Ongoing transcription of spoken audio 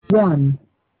1.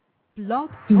 Blog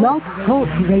Talk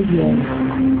Radio.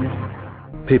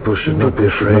 People should not be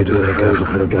afraid of their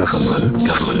government.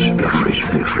 Government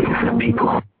should be afraid of their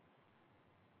people.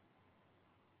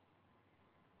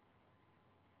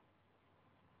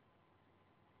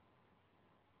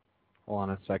 Hold on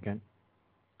a second.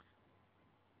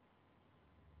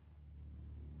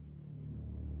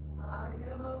 I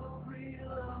am a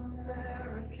real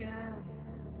American,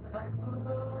 fight for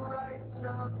the rights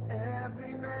of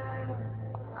every man.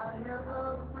 I am a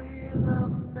real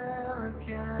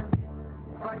American,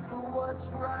 fight for what's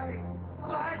right,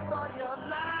 fight for your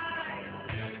life.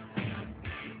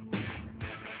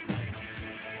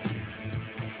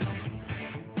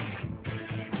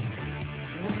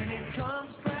 When it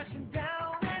comes crashing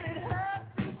down and it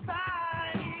hurts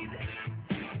inside,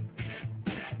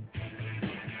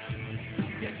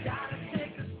 you gotta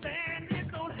take a stand, it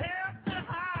don't have to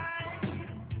hide.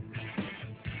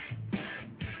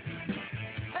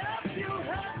 If you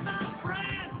hurt my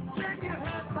friend, then you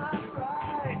hurt my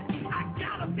pride. I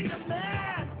gotta be a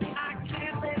man, I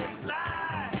can't let it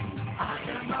slide. I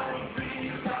am a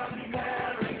real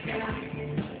American,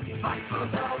 fight for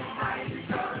the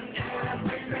rights of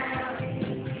every man.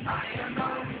 I am a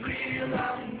real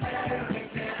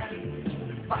American,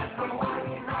 fight for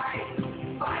what's right,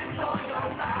 fight for your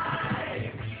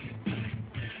life.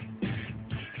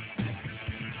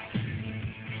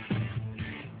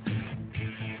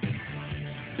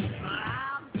 I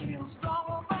feel strong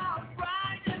about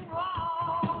right and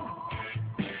wrong,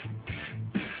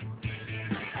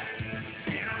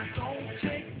 and I don't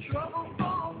take trouble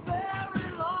for very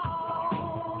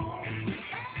long.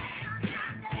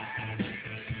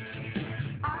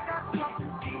 I got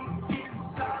something deep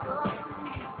inside of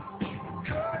me.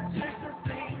 Courage is the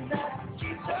thing that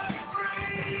keeps us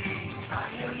free. I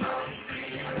am a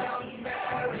real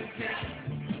American,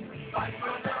 fight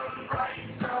for the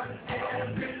rights of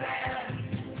every man.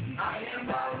 I am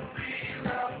a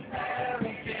real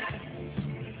American,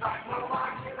 fight for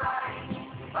what's right,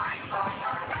 fight for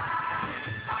your life.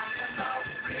 I am a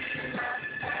real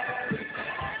American,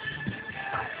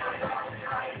 fight for the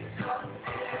rights of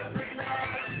every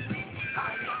man. I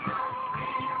am a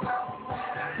real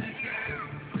American,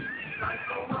 fight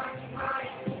for what's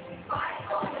right, fight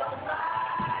for your life.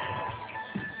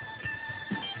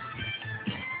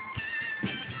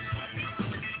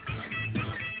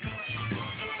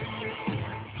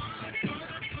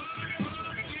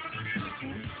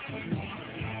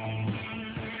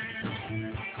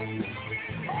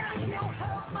 If you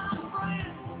hurt my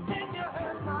friend, then you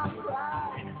hurt my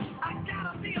pride. I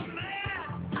gotta be a man,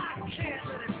 I can't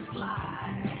let it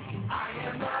slide. I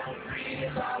am a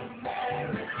real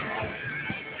American,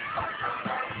 fight for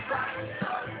the rights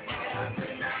of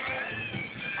every man.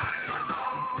 I am a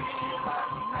real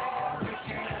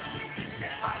American,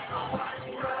 fight for what's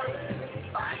right,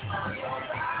 fight for your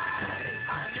life.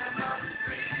 I am a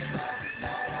real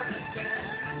American,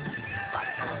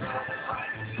 fight for the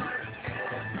rights of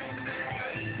every man.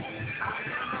 I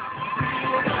am a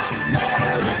real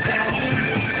American,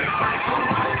 fight for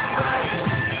what's right,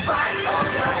 fight for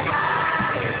your life.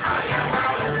 I am a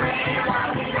real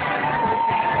American,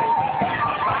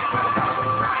 fight for the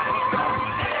rights of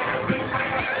every man.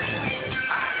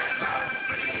 I am a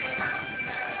real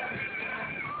American,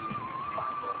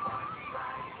 fight for what's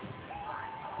right.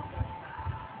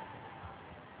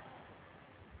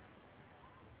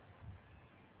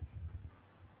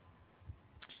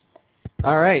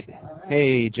 All right.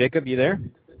 Hey, Jacob, you there?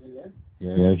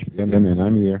 Yes,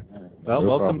 I'm here. Well, No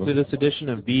welcome problem. to this edition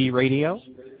of B Radio.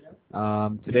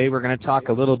 Today we're going to talk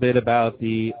a little bit about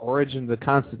the origin of the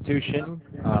Constitution,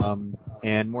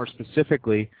 and more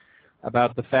specifically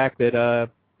about the fact that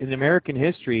in American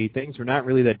history, things were not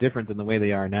really that different than the way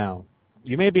they are now.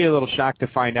 You may be a little shocked to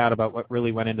find out about what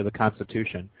really went into the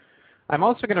Constitution. I'm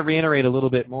also going to reiterate a little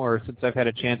bit more, since I've had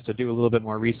a chance to do a little bit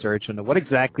more research into what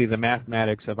exactly the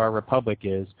mathematics of our republic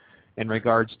is in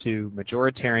regards to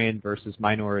majoritarian versus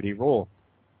minority rule.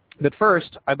 But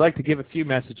first, I'd like to give a few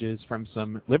messages from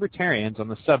some libertarians on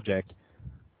the subject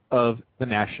of the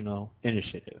national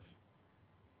initiative.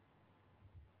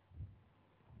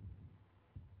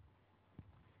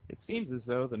 It seems as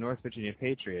though the North Virginia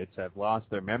Patriots have lost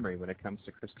their memory when it comes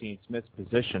to Christine Smith's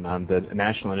position on the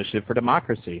National Initiative for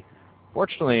Democracy.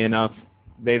 Fortunately enough,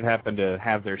 they've happened to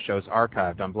have their shows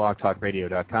archived on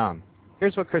blogtalkradio.com.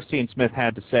 Here's what Christine Smith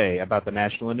had to say about the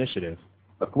National Initiative.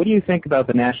 Look, what do you think about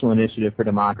the National Initiative for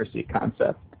Democracy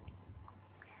concept?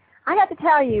 I have to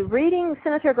tell you, reading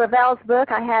Senator Gravel's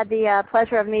book, I had the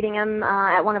pleasure of meeting him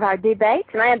at one of our debates,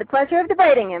 and I had the pleasure of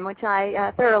debating him, which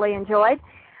I thoroughly enjoyed.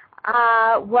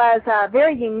 was a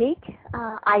very unique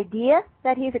idea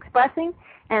that he's expressing,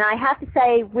 and I have to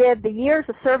say, with the years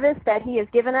of service that he has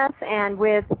given us and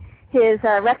with his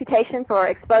reputation for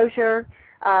exposure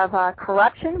of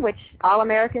corruption, which all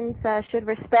Americans should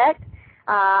respect,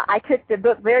 I took the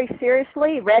book very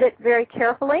seriously, read it very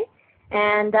carefully,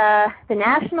 and the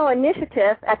national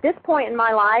initiative, at this point in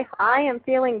my life, I am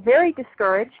feeling very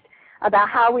discouraged about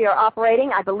how we are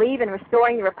operating. I believe in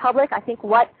restoring the republic. I think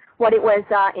what it was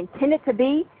intended to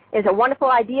be is a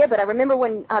wonderful idea, but I remember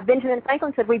when Benjamin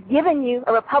Franklin said, we've given you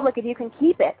a republic if you can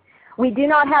keep it. We do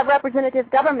not have representative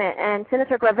government, and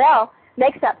Senator Gravel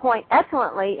makes that point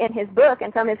excellently in his book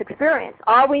and from his experience.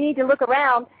 All we need to look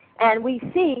around and we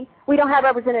see we don't have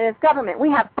representative government.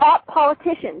 We have top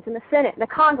politicians in the Senate and the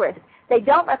Congress. They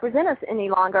don't represent us any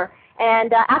longer.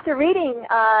 And after reading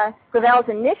Gravel's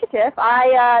initiative,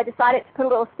 I decided to put a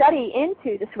little study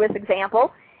into the Swiss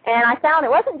example, and I found it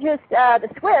wasn't just the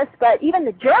Swiss, but even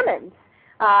the Germans,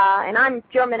 and I'm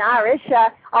German-Irish,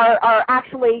 are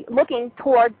actually looking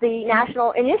towards the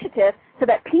national initiative so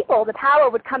that people, the power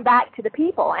would come back to the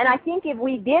people. And I think if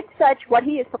we did such what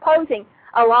he is proposing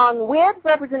along with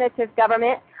representative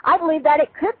government, I believe that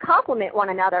it could complement one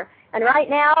another. And right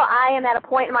now, I am at a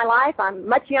point in my life, I'm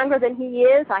much younger than he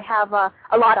is. I have a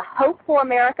lot of hope for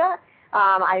America.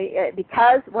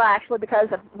 Because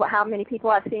of how many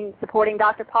people I've seen supporting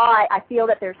Dr. Paul, I feel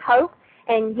that there's hope.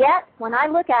 And yet, when I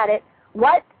look at it,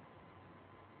 what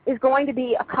is going to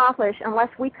be accomplished unless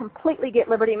we completely get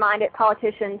liberty-minded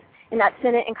politicians in that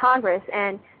Senate and Congress?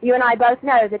 And you and I both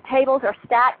know the tables are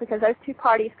stacked because those two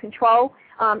parties control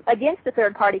against the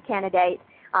third-party candidate.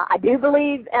 I do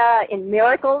believe in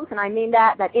miracles, and I mean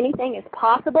that anything is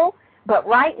possible. But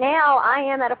right now, I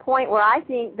am at a point where I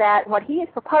think that what he is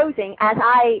proposing, as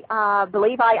I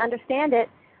believe I understand it,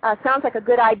 sounds like a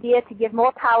good idea to give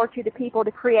more power to the people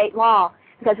to create law.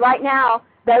 Because right now,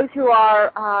 those who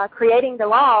are creating the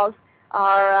laws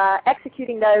are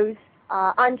executing those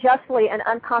unjustly and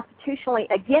unconstitutionally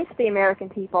against the American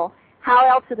people. How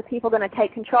else are the people going to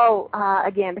take control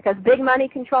again? Because big money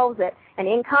controls it, and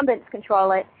incumbents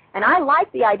control it. And I like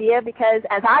the idea because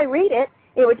as I read it,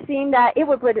 it would seem that it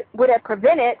would have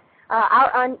prevented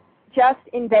our unjust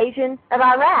invasion of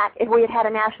Iraq if we had had a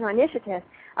national initiative.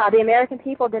 The American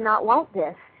people did not want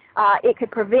this. It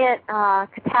could prevent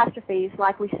catastrophes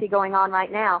like we see going on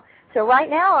right now. So right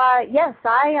now, yes,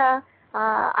 I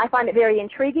find it very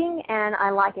intriguing, and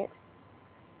I like it.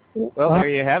 Well, there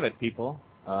you have it, people.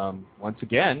 Once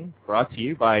again, brought to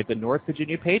you by the North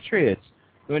Virginia Patriots,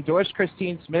 who endorsed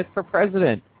Christine Smith for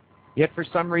president, yet for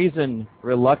some reason,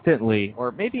 reluctantly,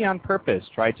 or maybe on purpose,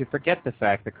 tried to forget the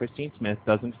fact that Christine Smith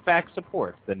does in fact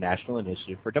support the National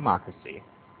Initiative for Democracy.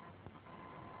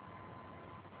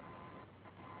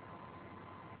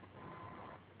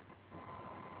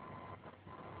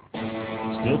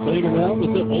 Still playing around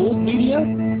with the old media?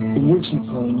 The works are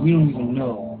calling, you don't even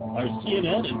know. Are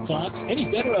CNN and Fox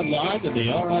any better online than they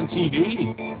are on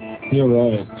TV? You're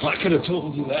right. I could have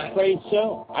told you that. Afraid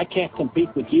so. I can't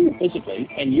compete with you physically,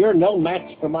 and you're no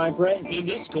match for my brain. In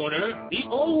this corner, the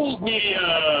old media.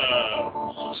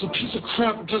 It's a piece of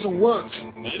crap that doesn't work.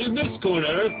 And in this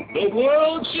corner, the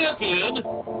world champion,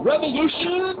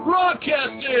 Revolution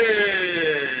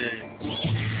Broadcasting.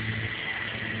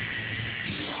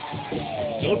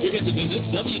 Don't forget to visit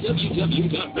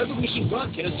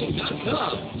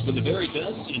www.revolutionbroadcasting.com for the very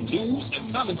best in news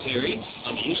and commentary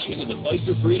on the issues of the fight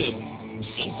for freedom.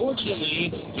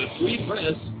 Unfortunately, the free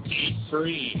press ain't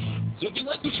free. So if you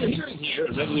like what you're hearing here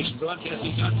at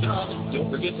revolutionbroadcasting.com,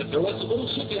 don't forget to throw us a little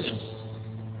chicken.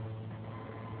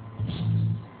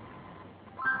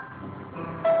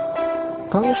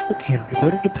 Congress for Canada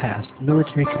voted to pass the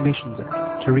Military Commissions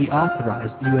Act to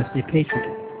reauthorize the USA Patriot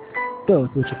Act, both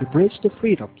which have abridged the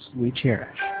freedoms we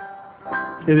cherish.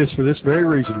 It is for this very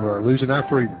reason we are losing our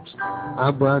freedoms.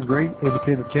 I'm Brian Green,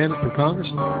 independent candidate for Congress,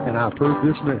 and I approve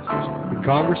this message. In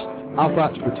Congress, I'll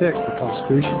fight to protect the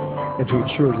Constitution and to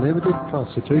ensure limited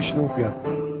constitutional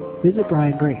government. Visit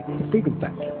Brian Green, the Freedom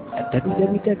Factor, at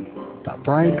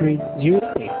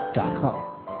www.briangreen08.com.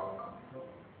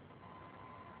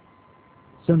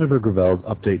 Senator Gravel's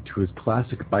update to his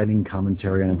classic biting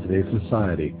commentary on today's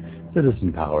society,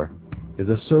 Citizen Power, is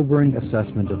a sobering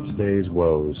assessment of today's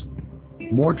woes.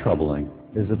 More troubling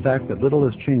is the fact that little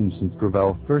has changed since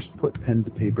Gravel first put pen to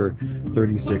paper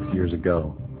 36 years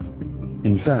ago.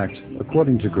 In fact,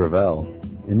 according to Gravel,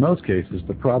 in most cases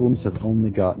the problems have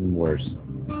only gotten worse.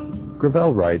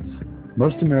 Gravel writes,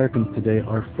 most Americans today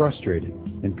are frustrated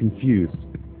and confused.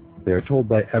 They are told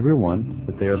by everyone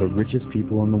that they are the richest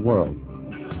people in the world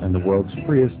and the world's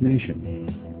freest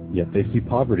nation, yet they see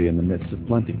poverty in the midst of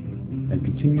plenty. and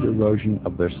continued erosion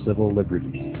of their civil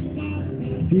liberties.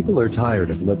 People are tired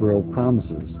of liberal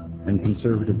promises and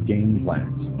conservative game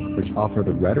plans, which offer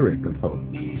the rhetoric of hope,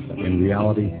 but in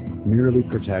reality merely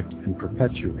protect and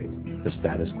perpetuate the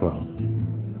status quo.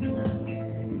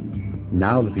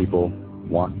 Now the people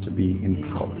want to be in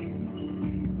power.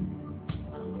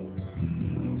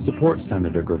 Support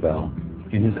Senator Gravel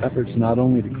in his efforts not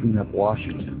only to clean up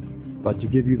Washington, but to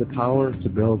give you the power to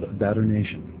build a better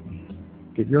nation.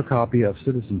 Get your copy of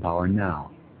Citizen Power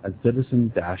now at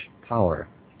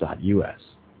citizen-power.us.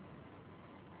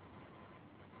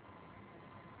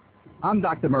 I'm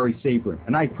Dr. Murray Sabrin,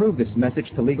 and I approve this message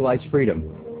to legalize freedom.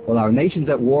 While our nation's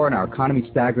at war and our economy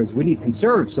staggers, we need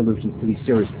conservative solutions to these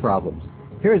serious problems.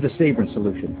 Here's the Sabrin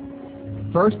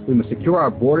solution. First, we must secure our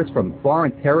borders from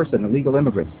foreign terrorists and illegal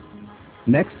immigrants.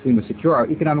 Next, we must secure our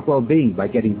economic well-being by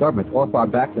getting government off our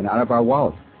backs and out of our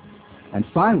wallets. And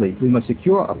finally, we must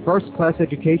secure a first-class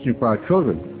education for our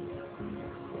children.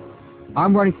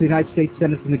 I'm running for the United States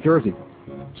Senate from New Jersey.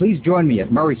 Please join me at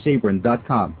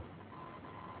murraysabrin.com.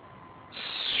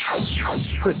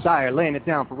 Chris Dyer, laying it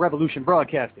down for Revolution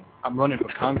Broadcasting. I'm running for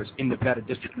Congress in Nevada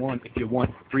District 1. If you want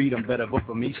freedom, better vote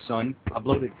for me, son. A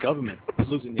bloated government is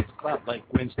losing its clout like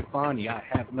Gwen Stefani. I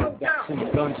have no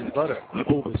vaccine, guns, and butter.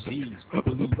 Overseas,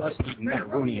 believe us eating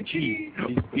macaroni and cheese.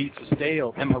 These beats are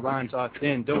stale and my rhymes are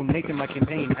thin. Donate to my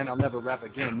campaign and I'll never rap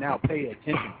again. Now pay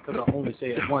attention, because I'll only say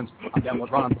it once. I'm down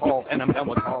with Ron Paul and I'm down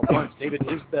with Paul once. David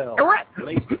Isbell,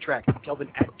 lays the track.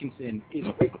 Kelvin Atkinson is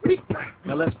great.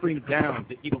 Now let's bring down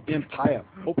the evil empire.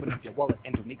 Open up your wallet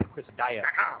and donate to Chris Dyer.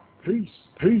 Peace,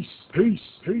 peace, peace,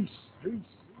 peace, peace.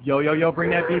 Yo, yo, yo,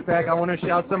 bring that beat back. I want to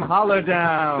shout some holler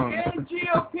down. Hey,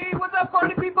 GOP, what's up,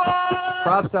 party people?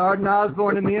 Props to Arden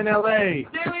Osborne in the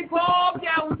NLA. Daily Paul,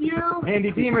 down with you. Andy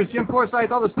Deemers, Jim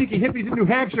Forsyth, all the sneaky hippies in New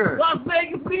Hampshire. Las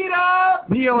Vegas, beat up.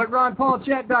 Neo at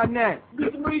RonPaulChat.net.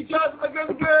 Mr. Marie Johnson, my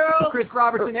girl. Chris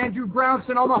Robertson, Andrew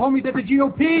Brownson, all my homies at the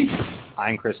GOP.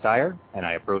 I'm Chris Dyer, and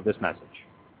I approve this message.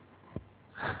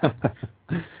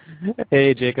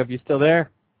 Hey, Jacob, you still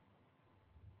there?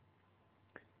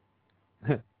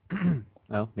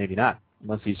 Well, maybe not,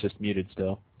 unless he's just muted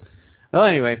still. Well,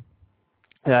 anyway,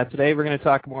 today we're going to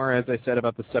talk more, as I said,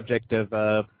 about the subject of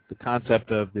the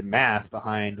concept of the math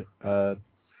behind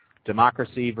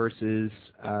democracy versus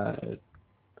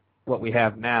what we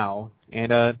have now.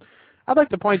 And I'd like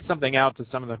to point something out to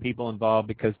some of the people involved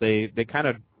because they kind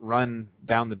of run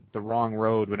down the wrong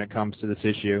road when it comes to this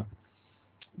issue.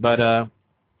 But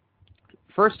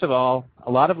first of all,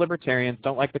 a lot of libertarians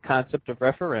don't like the concept of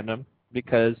referendum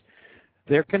because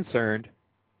they're concerned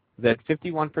that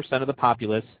 51% of the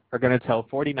populace are going to tell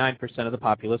 49% of the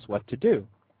populace what to do.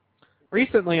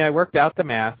 Recently, I worked out the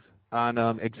math on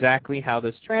exactly how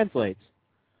this translates.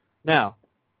 Now,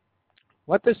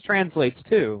 what this translates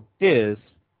to is,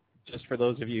 just for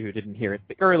those of you who didn't hear it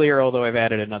earlier, although I've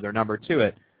added another number to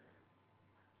it,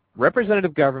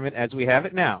 representative government as we have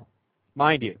it now.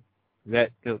 Mind you,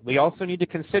 that we also need to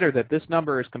consider that this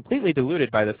number is completely diluted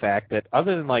by the fact that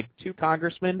other than like 2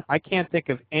 congressmen, I can't think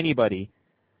of anybody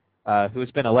who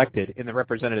has been elected in the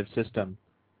representative system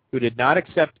who did not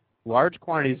accept large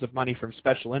quantities of money from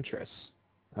special interests.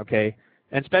 Okay?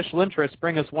 And special interests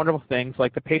bring us wonderful things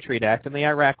like the Patriot Act and the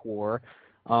Iraq War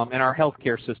and our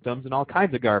healthcare systems and all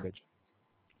kinds of garbage.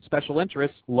 Special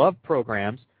interests love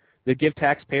programs that give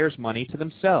taxpayers money to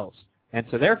themselves. And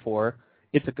so therefore,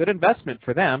 it's a good investment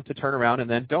for them to turn around and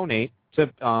then donate to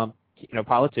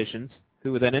politicians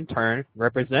who then in turn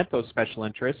represent those special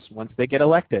interests once they get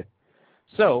elected.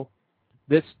 So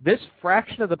this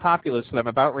fraction of the populace that I'm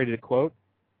about ready to quote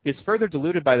is further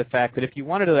diluted by the fact that if you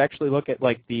wanted to actually look at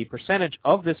like the percentage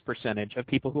of this percentage of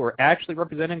people who are actually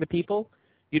representing the people,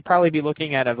 you'd probably be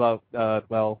looking at about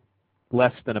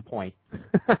less than a point.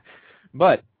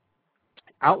 But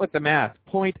out with the math,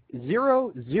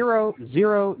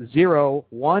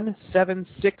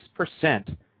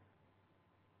 0.0000176%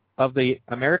 of the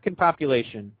American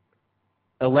population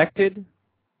elected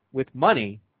with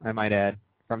money, I might add,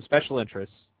 from special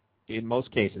interests, in most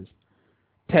cases,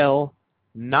 tell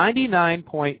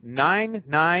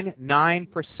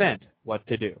 99.999% what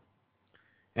to do.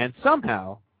 And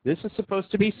somehow, this is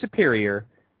supposed to be superior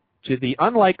to the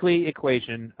unlikely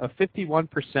equation of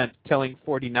 51% telling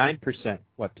 49%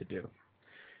 what to do.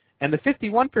 And the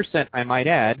 51%, I might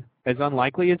add, as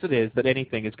unlikely as it is that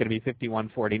anything is going to be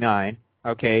 51-49,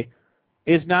 okay,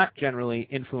 is not generally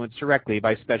influenced directly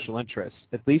by special interests,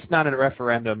 at least not in a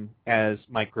referendum as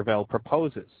Mike Gravel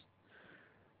proposes.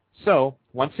 So,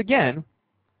 once again,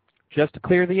 just to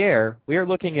clear the air, we are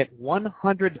looking at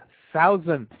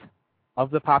 100,000th of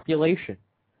the population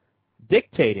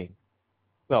dictating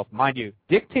well, mind you,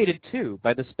 dictated to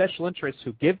by the special interests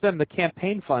who give them the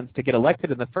campaign funds to get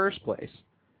elected in the first place.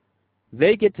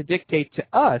 They get to dictate to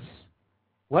us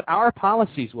what our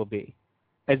policies will be,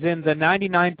 as in the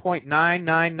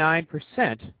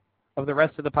 99.999% of the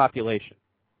rest of the population,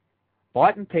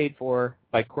 bought and paid for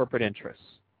by corporate interests.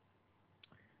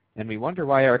 And we wonder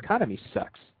why our economy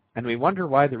sucks. And we wonder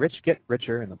why the rich get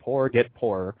richer and the poor get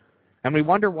poorer. And we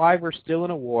wonder why we're still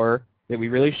in a war that we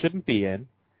really shouldn't be in.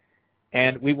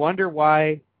 And we wonder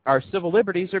why our civil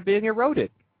liberties are being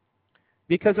eroded.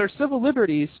 Because our civil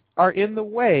liberties are in the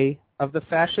way of the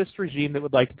fascist regime that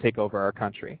would like to take over our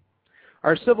country.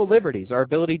 Our civil liberties, our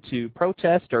ability to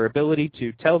protest, our ability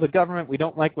to tell the government we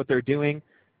don't like what they're doing,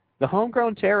 the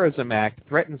Homegrown Terrorism Act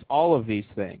threatens all of these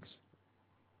things.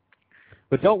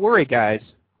 But don't worry, guys.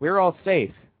 We're all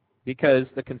safe because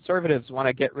the conservatives want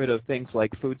to get rid of things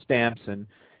like food stamps and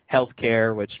health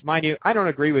care, which, mind you, I don't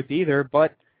agree with either,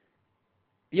 but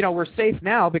you know, we're safe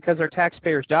now because our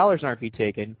taxpayers' dollars aren't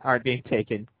being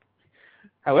taken.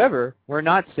 However, we're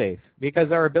not safe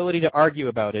because our ability to argue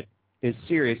about it is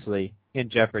seriously in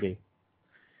jeopardy.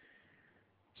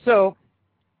 So,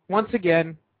 once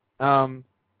again,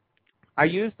 I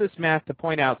use this math to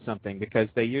point out something because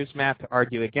they use math to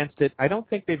argue against it. I don't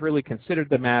think they've really considered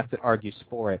the math that argues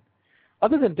for it.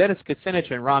 Other than Dennis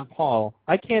Kucinich and Ron Paul,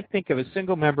 I can't think of a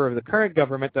single member of the current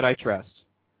government that I trust.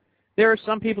 There are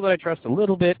some people that I trust a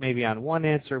little bit, maybe on one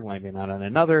answer, maybe not on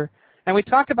another. And we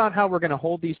talk about how we're going to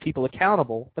hold these people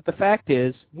accountable, but the fact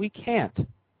is we can't.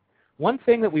 One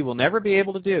thing that we will never be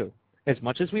able to do, as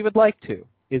much as we would like to,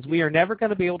 is we are never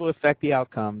going to be able to affect the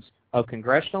outcomes of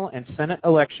congressional and Senate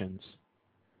elections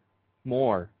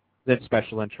more than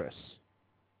special interests.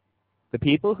 The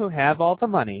people who have all the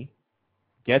money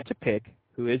get to pick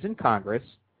who is in Congress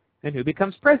and who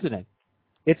becomes president.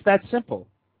 It's that simple.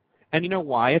 And you know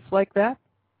why it's like that?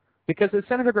 Because as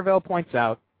Senator Gravel points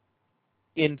out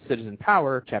in Citizen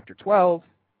Power, Chapter 12,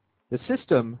 the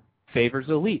system favors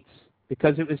elites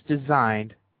because it was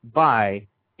designed by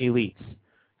elites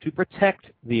to protect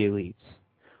the elites.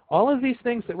 All of these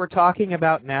things that we're talking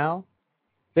about now,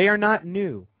 they are not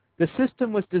new. The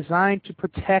system was designed to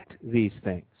protect these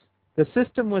things. The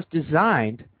system was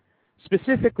designed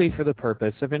specifically for the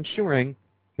purpose of ensuring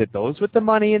that those with the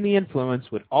money and the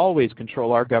influence would always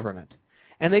control our government.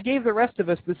 And they gave the rest of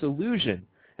us this illusion,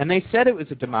 and they said it was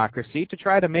a democracy to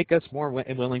try to make us more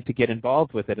willing to get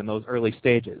involved with it in those early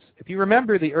stages. If you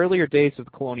remember the earlier days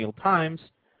of colonial times,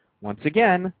 once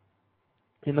again,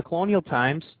 in the colonial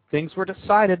times, things were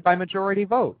decided by majority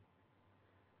vote.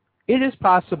 It is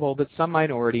possible that some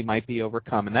minority might be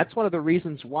overcome, and that's one of the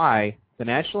reasons why the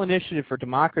National Initiative for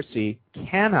Democracy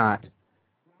cannot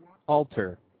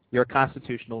alter your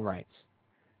constitutional rights.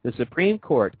 The Supreme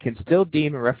Court can still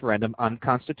deem a referendum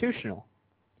unconstitutional.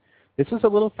 This is a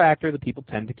little factor that people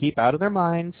tend to keep out of their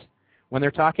minds. When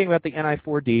they're talking about the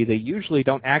NI4D, they usually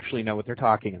don't actually know what they're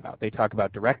talking about. They talk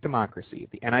about direct democracy.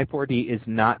 The NI4D is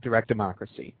not direct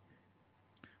democracy.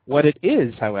 What it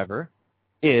is, however,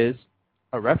 is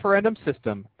a referendum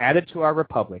system added to our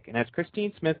republic. And as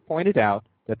Christine Smith pointed out,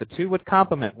 that the two would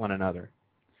complement one another.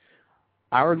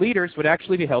 Our leaders would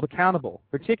actually be held accountable,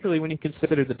 particularly when you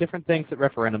consider the different things that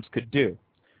referendums could do.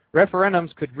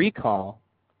 Referendums could recall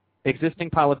existing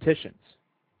politicians,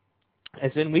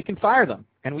 as in we can fire them,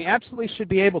 and we absolutely should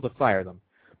be able to fire them.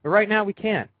 But right now we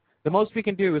can't. The most we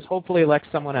can do is hopefully elect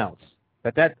someone else.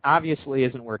 But that obviously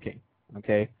isn't working,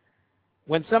 okay?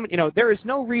 When there is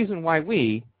no reason why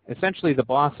we, essentially the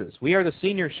bosses, we are the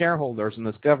senior shareholders in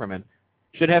this government,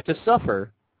 should have to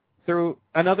suffer through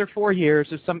another 4 years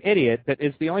of some idiot that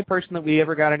is the only person that we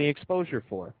ever got any exposure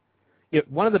for.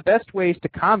 One of the best ways to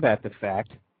combat the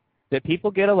fact that people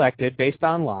get elected based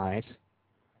on lies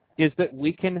is that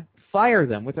we can fire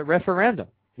them with a referendum.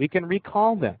 We can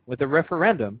recall them with a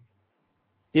referendum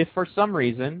if for some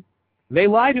reason they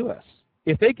lie to us.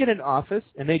 If they get in office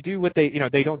and they do what they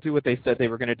don't do what they said they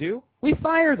were going to do, we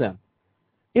fire them.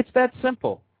 It's that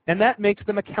simple. And that makes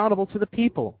them accountable to the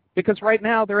people, because right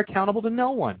now they're accountable to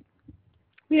no one.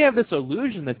 We have this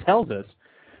illusion that tells us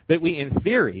that we, in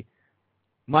theory,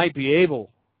 might be able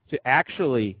to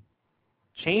actually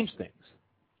change things.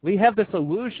 We have this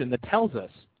illusion that tells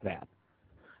us that.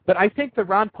 But I think the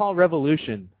Ron Paul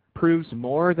revolution proves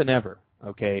more than ever,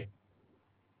 okay,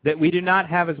 that we do not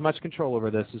have as much control over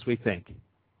this as we think.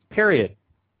 Period.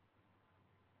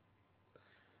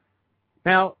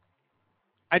 Now,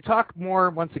 I talk more,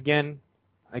 once again,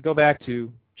 I go back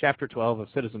to Chapter 12 of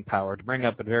Citizen Power to bring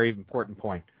up a very important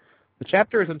point. The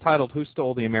chapter is entitled, Who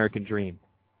Stole the American Dream?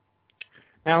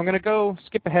 Now I'm going to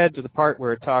skip ahead to the part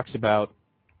where it talks about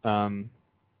the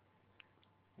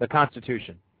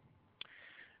Constitution.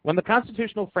 When the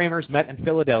constitutional framers met in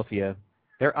Philadelphia,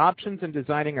 their options in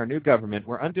designing our new government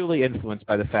were unduly influenced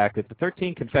by the fact that the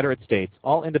 13 Confederate states,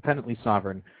 all independently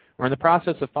sovereign, were in the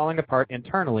process of falling apart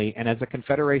internally and as a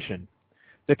confederation.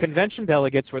 The convention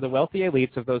delegates were the wealthy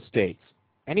elites of those states.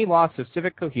 Any loss of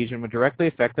civic cohesion would directly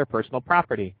affect their personal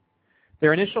property.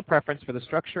 Their initial preference for the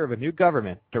structure of a new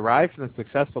government, derived from the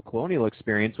successful colonial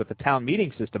experience with the town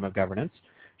meeting system of governance,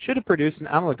 should have produced an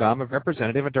amalgam of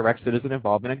representative and direct citizen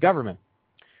involvement in government.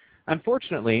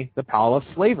 Unfortunately, the pall of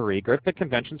slavery gripped the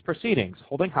convention's proceedings,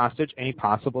 holding hostage any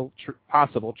possible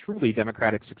truly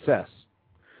democratic success.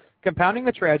 Compounding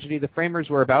the tragedy the framers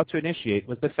were about to initiate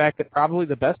was the fact that probably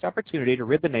the best opportunity to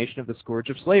rid the nation of the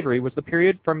scourge of slavery was the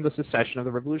period from the cessation of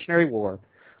the Revolutionary War,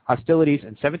 hostilities in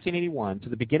 1781, to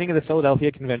the beginning of the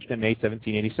Philadelphia Convention in May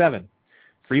 1787.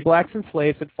 Free blacks and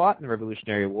slaves had fought in the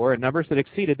Revolutionary War in numbers that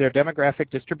exceeded their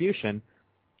demographic distribution,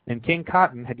 and King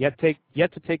Cotton had yet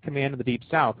to take command of the Deep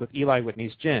South with Eli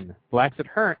Whitney's gin. Blacks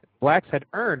had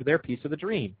earned their piece of the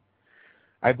dream.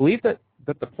 I believe that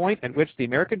the point at which the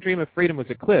American dream of freedom was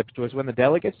eclipsed was when the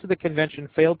delegates to the convention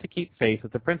failed to keep faith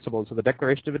with the principles of the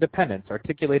Declaration of Independence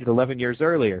articulated 11 years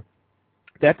earlier.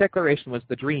 That declaration was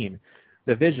the dream,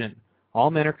 the vision.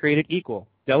 All men are created equal.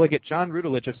 Delegate John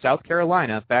Rutledge of South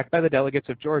Carolina, backed by the delegates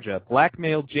of Georgia,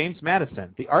 blackmailed James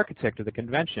Madison, the architect of the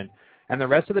convention, and the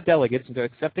rest of the delegates into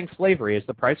accepting slavery as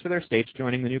the price for their states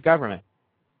joining the new government.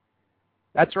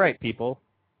 That's right, people.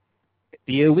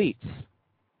 The elites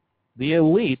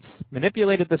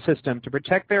manipulated the system to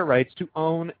protect their rights to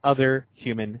own other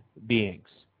human beings.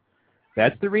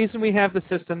 That's the reason we have the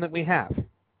system that we have.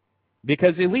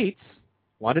 Because elites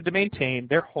wanted to maintain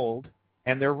their hold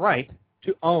and their right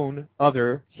to own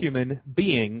other human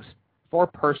beings for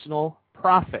personal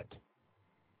profit.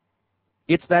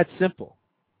 It's that simple.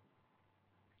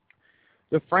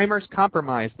 The framers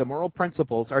compromised the moral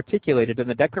principles articulated in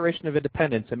the Declaration of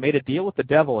Independence and made a deal with the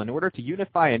devil in order to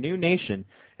unify a new nation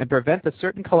and prevent the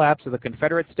certain collapse of the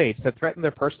Confederate States that threatened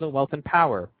their personal wealth and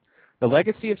power. The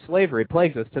legacy of slavery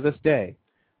plagues us to this day.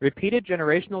 Repeated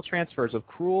generational transfers of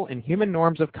cruel, inhuman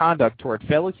norms of conduct toward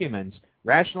fellow humans,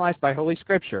 rationalized by Holy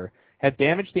Scripture, have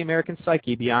damaged the American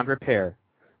psyche beyond repair.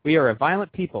 We are a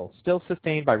violent people, still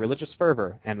sustained by religious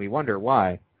fervor, and we wonder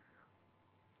why.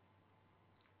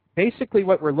 Basically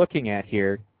what we're looking at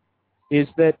here is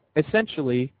that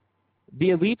essentially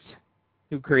the elites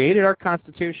who created our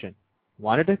Constitution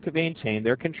wanted to maintain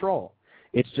their control.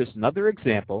 It's just another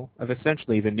example of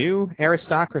essentially the new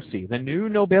aristocracy, the new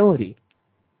nobility,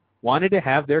 wanted to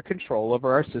have their control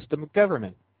over our system of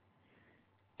government.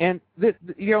 And the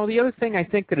other thing I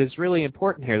think that is really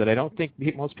important here that I don't think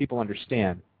most people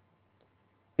understand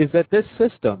is that this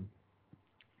system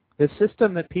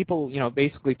that people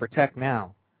basically protect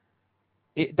now,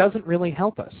 it doesn't really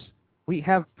help us. We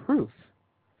have proof.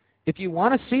 If you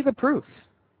want to see the proof,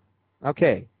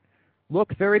 okay,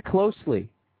 look very closely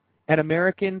at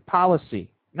American policy,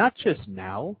 not just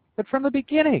now, but from the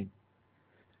beginning.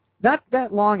 Not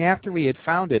that long after we had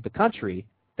founded the country,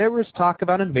 there was talk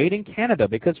about invading Canada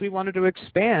because we wanted to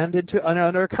expand into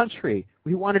another country.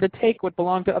 We wanted to take what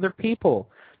belonged to other people.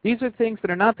 These are things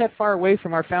that are not that far away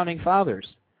from our founding fathers.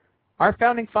 Our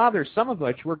founding fathers, some of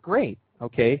which were great,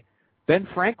 okay? Ben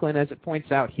Franklin, as it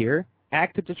points out here,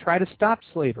 acted to try to stop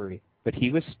slavery, but he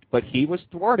was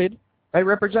thwarted by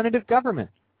representative government.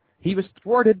 He was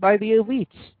thwarted by the elites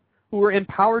who were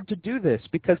empowered to do this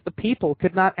because the people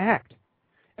could not act.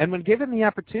 And when given the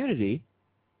opportunity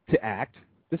to act,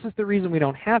 this is the reason we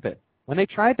don't have it. When they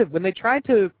tried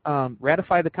to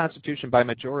ratify the Constitution by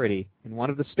majority in one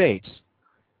of the states,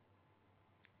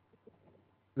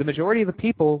 the majority of the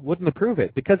people wouldn't approve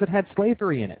it because it had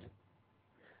slavery in it.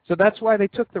 So that's why they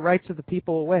took the rights of the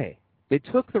people away. They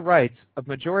took the rights of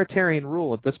majoritarian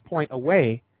rule at this point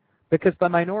away because the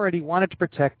minority wanted to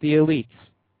protect the elites.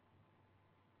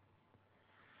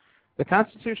 The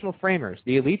constitutional framers,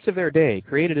 the elites of their day,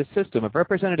 created a system of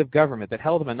representative government that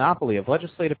held a monopoly of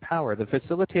legislative power that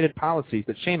facilitated policies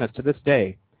that shame us to this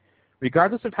day.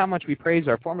 Regardless of how much we praise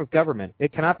our form of government,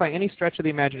 it cannot by any stretch of the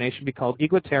imagination be called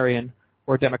egalitarian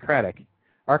or democratic.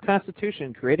 Our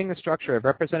Constitution, creating the structure of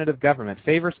representative government,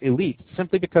 favors elites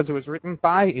simply because it was written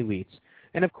by elites.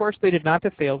 And of course, they did not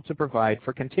fail to provide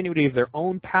for continuity of their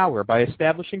own power by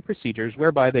establishing procedures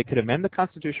whereby they could amend the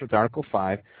Constitution with Article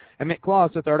 5 and make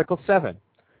laws with Article 7.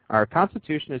 Our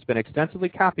Constitution has been extensively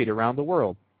copied around the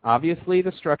world. Obviously,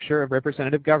 the structure of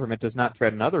representative government does not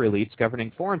threaten other elites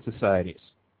governing foreign societies.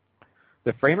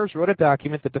 The framers wrote a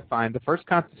document that defined the first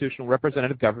constitutional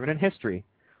representative government in history.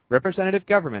 Representative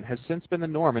government has since been the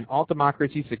norm in all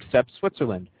democracies except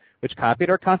Switzerland, which copied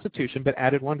our Constitution but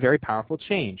added one very powerful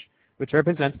change. which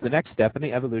represents the next step in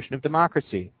the evolution of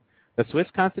democracy. The Swiss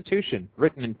Constitution,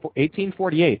 written in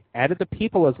 1848, added the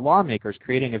people as lawmakers,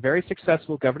 creating a very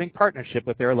successful governing partnership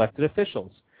with their elected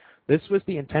officials. This was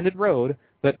the intended road,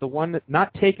 but the one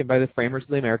not taken by the framers of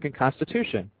the American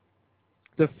Constitution.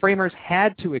 The framers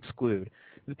had to exclude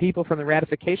the people from the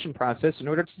ratification process in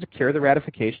order to secure the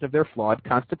ratification of their flawed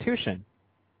Constitution.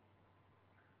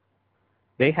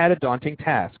 They had a daunting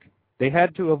task. They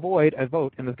had to avoid a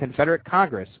vote in the Confederate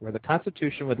Congress, where the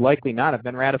Constitution would likely not have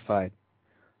been ratified.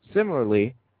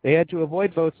 Similarly, they had to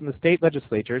avoid votes in the state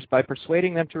legislatures by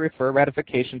persuading them to refer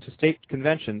ratification to state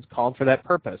conventions called for that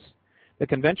purpose. The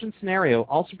convention scenario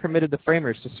also permitted the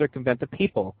framers to circumvent the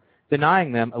people,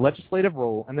 denying them a legislative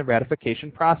role in the ratification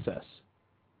process.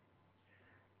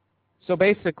 So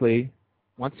basically,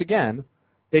 once again,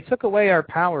 they took away our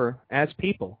power as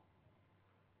people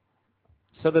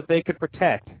so that they could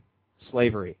protect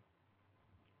slavery.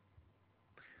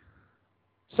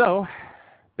 So,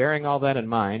 bearing all that in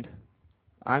mind,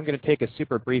 I'm going to take a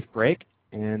super brief break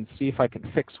and see if I can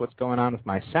fix what's going on with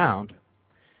my sound,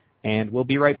 and we'll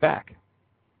be right back.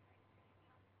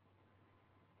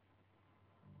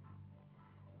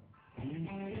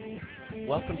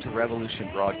 Welcome to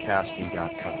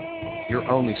RevolutionBroadcasting.com, your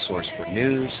only source for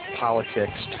news,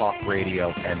 politics, talk radio,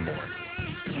 and more.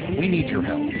 We need your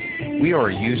help. We are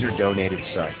a user-donated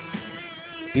site.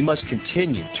 We must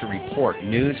continue to report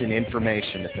news and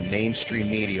information that the mainstream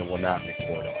media will not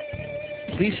report on.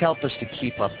 Please help us to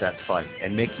keep up that fight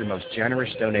and make your most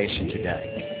generous donation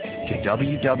today to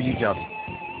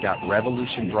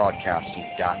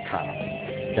www.revolutionbroadcasting.com.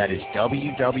 That is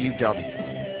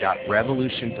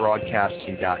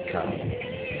www.revolutionbroadcasting.com.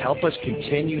 Help us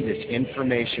continue this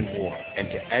information war and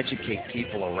to educate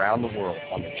people around the world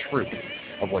on the truth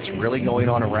of what's really going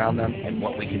on around them and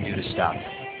what we can do to stop it.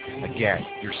 Again,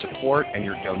 your support and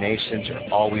your donations are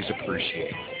always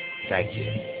appreciated. Thank you.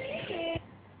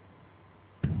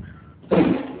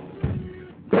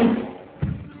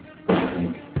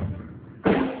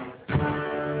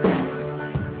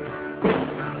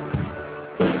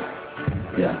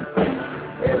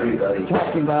 Everybody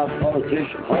talking about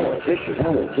politicians,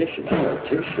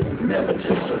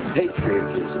 nepotism,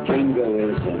 patriotism,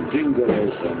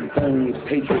 jingoism, phony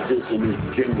patriotism is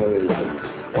jingoism.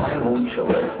 Why won't you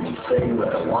let me say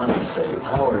what I want to say?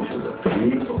 Power to the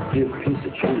people, give peace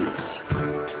a chance.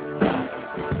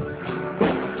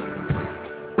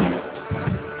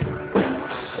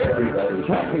 Everybody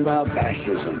talking about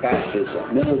fascism,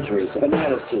 militarism,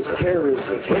 fanaticism,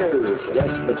 terrorism,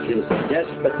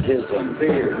 despotism,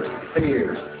 fear,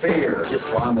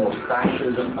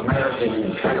 Islamofascism, American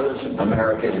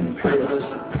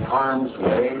imperialism, harm's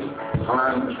way.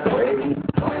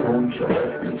 Why won't you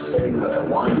let me say what I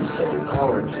want to say?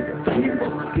 Power to the people,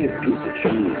 give peace a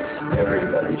chance.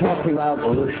 Everybody talking about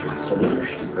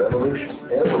solution, revolution,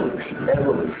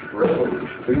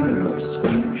 freedom of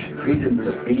speech, freedom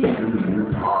to be who you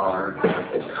are,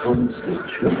 the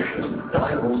Constitution.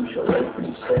 Why won't you let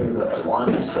me say what I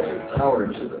want to say? Power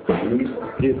to the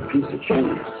people, give peace a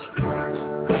chance.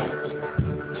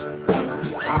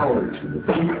 Power to the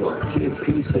people, give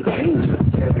peace a chance.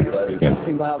 Everybody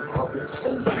talking about corporate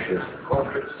censorship,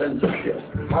 party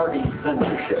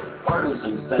censorship,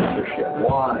 partisan censorship.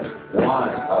 Why?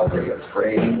 Are they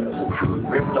afraid of the truth?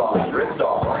 Ripped off.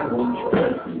 Why won't you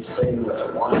let me say what I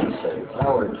want to say?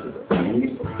 Power to the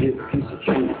people, give peace a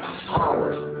chance.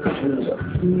 Power to the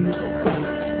people.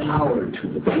 Power to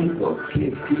the people,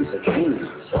 give peace a chance.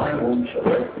 Why won't you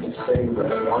let me say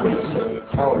what I want to say?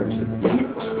 Power to the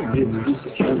people, give peace a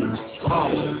chance.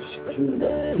 Power to the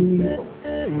people.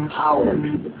 Power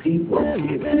to the people,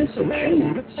 give peace a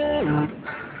chance.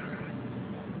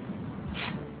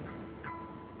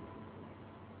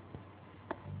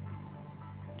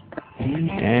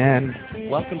 And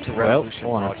welcome to Revolution.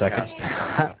 Hold on a second.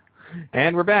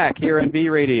 And we're back here on B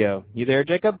Radio. You there,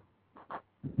 Jacob?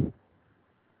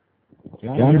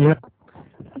 Yeah.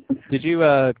 Did you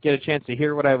get a chance to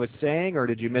hear what I was saying, or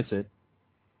did you miss it?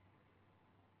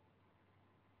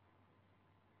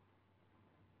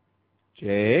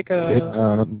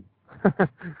 Jacob.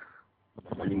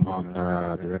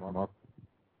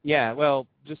 Yeah, well,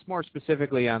 just more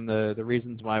specifically on the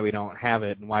reasons why we don't have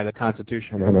it and why the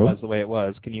Constitution was the way it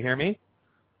was. Can you hear me?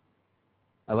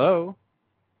 Hello?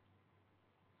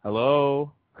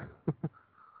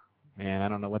 Man, I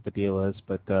don't know what the deal is,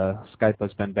 but Skype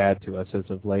has been bad to us as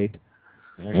of late.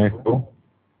 Can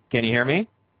you hear me?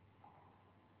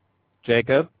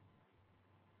 Jacob?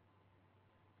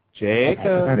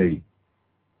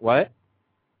 What?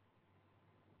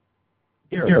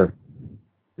 Here.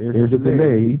 There's a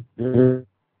delay.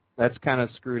 That's kind of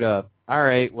screwed up. All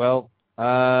right, well,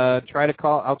 I'll try to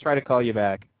call you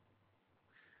back.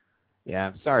 Yeah,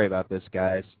 I'm sorry about this,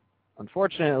 guys.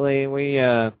 Unfortunately, we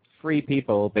free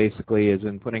people basically is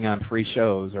in putting on free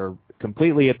shows are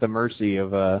completely at the mercy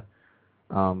of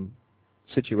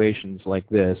situations like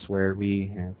this where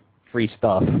we have free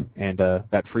stuff, and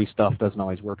that free stuff doesn't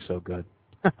always work so good.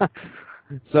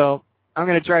 So I'm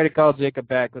going to try to call Jacob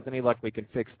back. With any luck, we can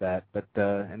fix that. But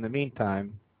in the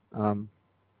meantime, so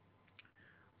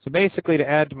basically to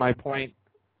add to my point,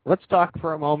 let's talk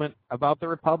for a moment about the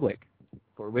Republic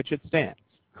for which it stands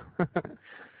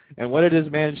and what it has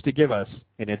managed to give us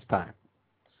in its time.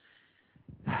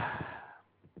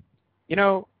 You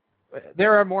know,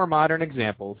 there are more modern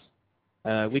examples.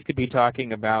 We could be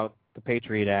talking about the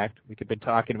Patriot Act. We could be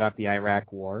talking about the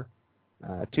Iraq War.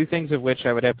 Two things of which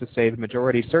I would have to say the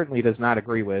majority certainly does not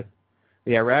agree with.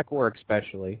 The Iraq War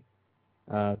especially.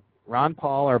 Ron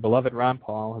Paul, our beloved Ron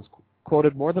Paul, has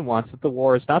quoted more than once that the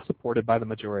war is not supported by the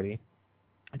majority.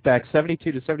 In fact,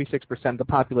 72 to 76% of the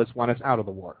populace want us out of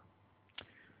the war.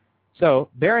 So,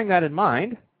 bearing that in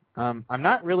mind, I'm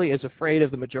not really as afraid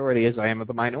of the majority as I am of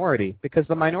the minority, because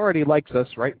the minority likes us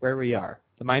right where we are.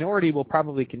 The minority will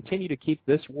probably continue to keep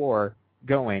this war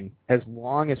going as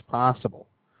long as possible,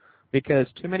 because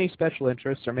too many special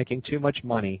interests are making too much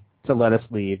money to let us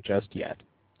leave just yet.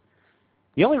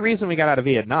 The only reason we got out of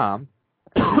Vietnam,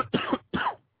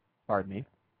 pardon me,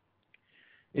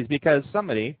 is because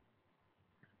somebody,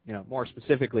 more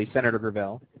specifically Senator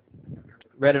Gravel,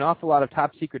 read an awful lot of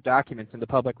top-secret documents in the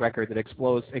public record that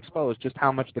exposed just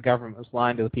how much the government was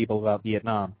lying to the people about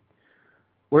Vietnam.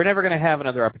 We're never going to have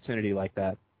another opportunity like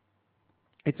that.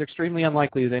 It's extremely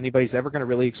unlikely that anybody's ever going to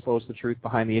really expose the truth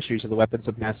behind the issues of the weapons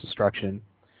of mass destruction.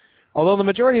 Although the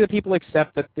majority of the people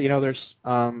accept that, there's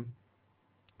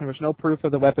no proof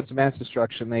of the weapons of mass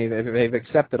destruction, they've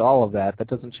accepted all of that. That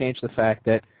doesn't change the fact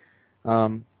that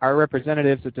our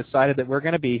representatives have decided that we're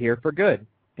going to be here for good.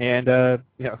 And,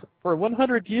 for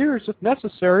 100 years if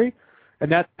necessary.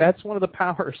 And that's one of the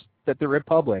powers that the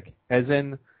Republic, as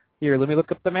in, here, let me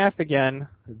look up the math again,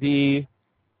 the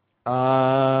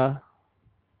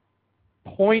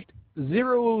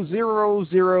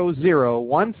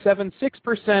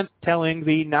 0.0000176% telling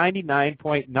the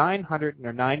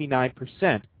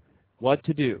 99.999% what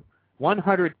to do.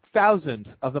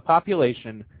 100,000 of the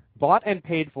population bought and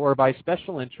paid for by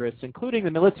special interests, including the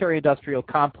military-industrial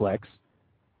complex,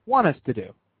 want us to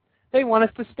do. They want us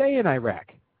to stay in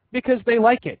Iraq because they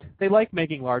like it. They like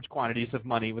making large quantities of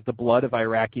money with the blood of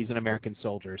Iraqis and American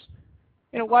soldiers.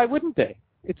 Why wouldn't they?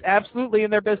 It's absolutely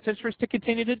in their best interest to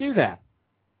continue to do that.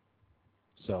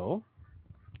 So,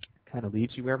 kind of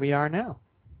leaves you where we are now.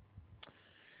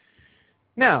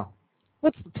 Now,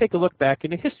 let's take a look back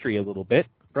into history a little bit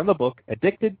from the book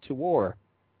Addicted to War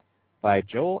by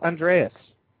Joel Andreas.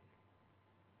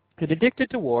 In Addicted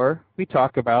to War, we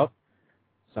talk about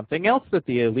something else that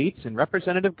the elites in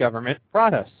representative government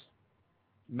brought us.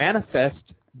 Manifest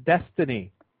destiny.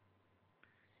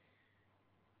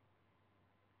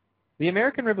 The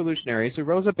American revolutionaries who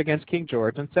rose up against King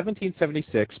George in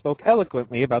 1776 spoke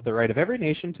eloquently about the right of every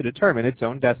nation to determine its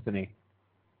own destiny.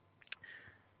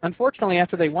 Unfortunately,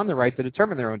 after they won the right to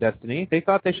determine their own destiny, they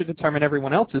thought they should determine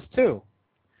everyone else's too.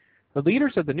 The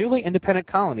leaders of the newly independent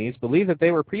colonies believed that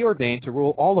they were preordained to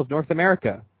rule all of North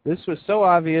America. This was so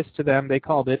obvious to them they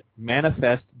called it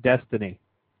manifest destiny.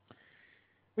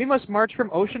 We must march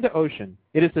from ocean to ocean.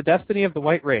 It is the destiny of the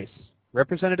white race.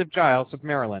 Representative Giles of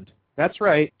Maryland. That's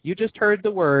right, you just heard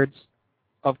the words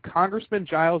of Congressman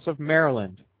Giles of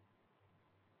Maryland,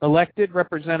 elected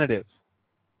representative.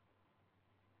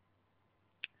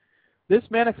 This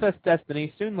manifest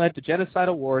destiny soon led to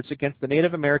genocidal wars against the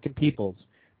Native American peoples.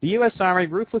 The U.S. Army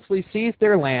ruthlessly seized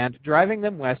their land, driving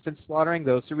them west and slaughtering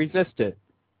those who resisted.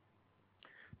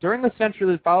 During the century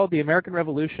that followed the American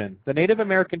Revolution, the Native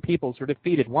American peoples were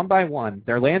defeated one by one.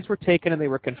 Their lands were taken and they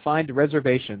were confined to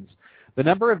reservations. The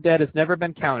number of dead has never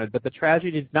been counted, but the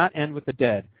tragedy did not end with the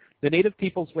dead. The Native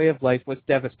people's way of life was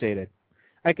devastated.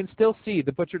 I can still see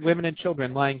the butchered women and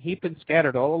children lying heaped and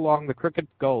scattered all along the crooked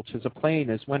gulch as plain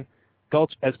as when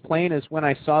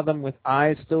I saw them with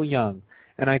eyes still young.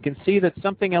 And I can see that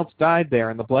something else died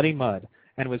there in the bloody mud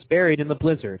and was buried in the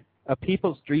blizzard. A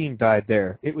people's dream died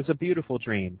there. It was a beautiful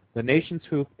dream. The nation's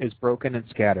hoop is broken and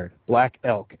scattered. Black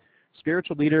Elk,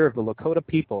 spiritual leader of the Lakota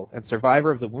people and survivor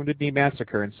of the Wounded Knee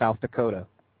Massacre in South Dakota.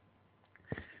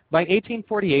 By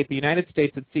 1848, the United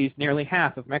States had seized nearly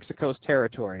half of Mexico's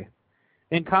territory.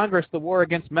 In Congress, the war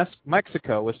against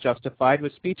Mexico was justified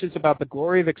with speeches about the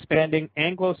glory of expanding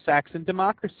Anglo-Saxon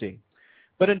democracy.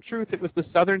 But in truth, it was the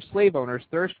Southern slave owners'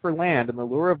 thirst for land and the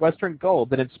lure of Western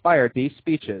gold that inspired these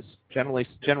speeches.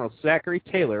 General Zachary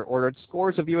Taylor ordered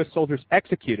scores of U.S. soldiers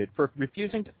executed for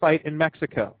refusing to fight in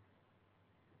Mexico.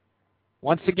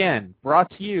 Once again,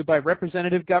 brought to you by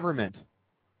representative government,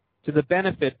 to the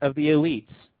benefit of the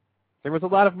elites. There was a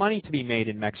lot of money to be made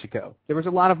in Mexico. There was a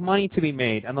lot of money to be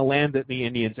made on the land that the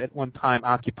Indians at one time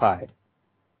occupied.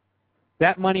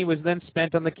 That money was then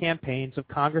spent on the campaigns of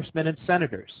congressmen and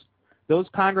senators. Those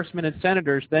congressmen and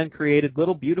senators then created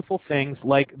little beautiful things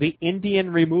like the Indian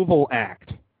Removal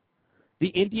Act. The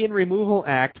Indian Removal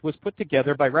Act was put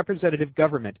together by representative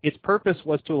government. Its purpose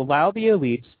was to allow the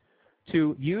elites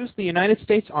to use the United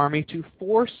States Army to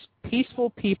force peaceful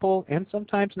people, and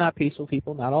sometimes not peaceful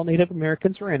people, not all Native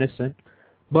Americans were innocent,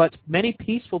 but many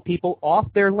peaceful people off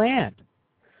their land.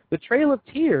 The Trail of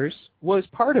Tears was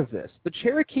part of this. The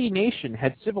Cherokee Nation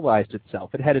had civilized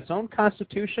itself. It had its own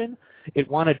constitution. It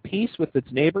wanted peace with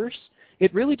its neighbors.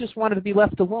 It really just wanted to be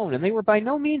left alone, and they were by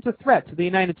no means a threat to the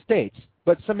United States.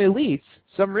 But some elites,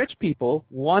 some rich people,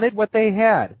 wanted what they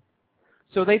had.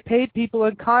 So they paid people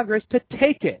in Congress to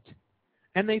take it,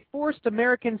 and they forced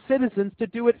American citizens to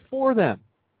do it for them.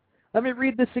 Let me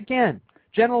read this again.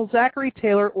 General Zachary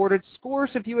Taylor ordered scores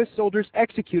of U.S. soldiers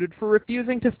executed for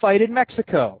refusing to fight in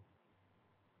Mexico.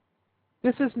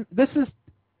 This is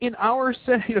in our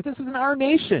this is in our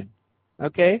nation,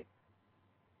 okay?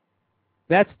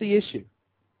 That's the issue.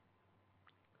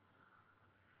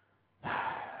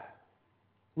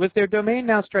 With their domain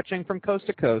now stretching from coast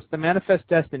to coast, the Manifest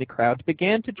Destiny crowd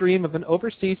began to dream of an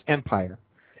overseas empire.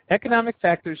 Economic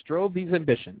factors drove these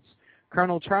ambitions.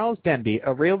 Colonel Charles Denby,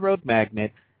 a railroad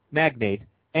magnate,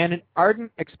 and an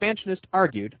ardent expansionist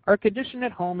argued, our condition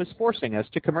at home is forcing us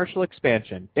to commercial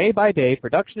expansion. Day by day,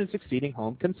 production is exceeding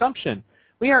home consumption.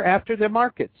 We are after the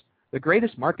markets, the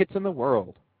greatest markets in the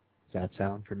world. Does that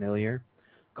sound familiar?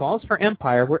 Calls for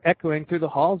empire were echoing through the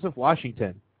halls of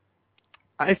Washington.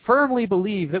 I firmly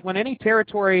believe that when any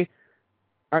territory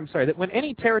outside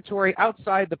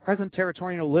the present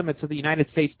territorial limits of the United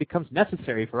States becomes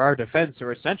necessary for our defense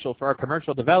or essential for our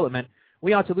commercial development,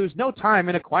 we ought to lose no time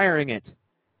in acquiring it.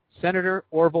 Senator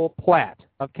Orville Platt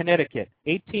of Connecticut,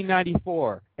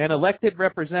 1894, an elected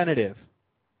representative.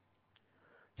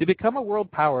 To become a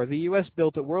world power, the U.S.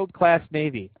 built a world-class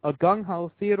Navy. A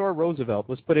gung-ho Theodore Roosevelt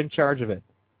was put in charge of it.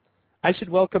 I should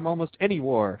welcome almost any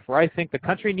war, for I think the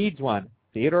country needs one.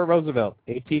 Theodore Roosevelt,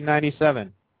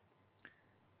 1897.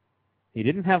 He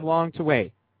didn't have long to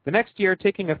wait. The next year,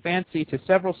 taking a fancy to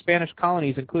several Spanish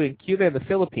colonies, including Cuba and the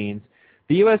Philippines,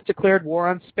 the U.S. declared war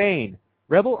on Spain.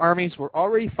 Rebel armies were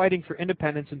already fighting for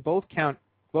independence in both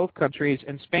countries,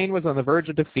 and Spain was on the verge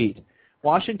of defeat.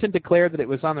 Washington declared that it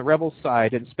was on the rebels'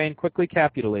 side, and Spain quickly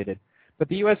capitulated. But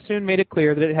the U.S. soon made it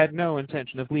clear that it had no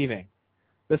intention of leaving.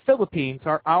 The Philippines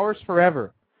are ours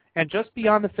forever, and just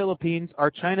beyond the Philippines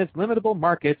are China's illimitable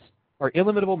markets.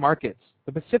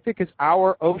 The Pacific is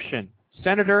our ocean.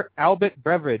 Senator Albert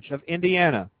Beveridge of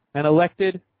Indiana, an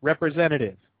elected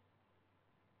representative.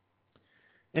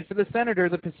 And for the senator,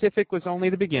 the Pacific was only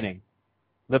the beginning.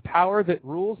 The power that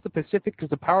rules the Pacific is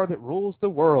the power that rules the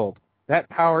world. That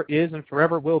power is and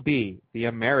forever will be the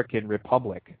American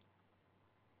Republic.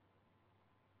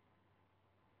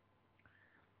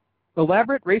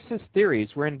 Elaborate racist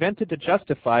theories were invented to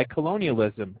justify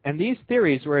colonialism, and these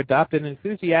theories were adopted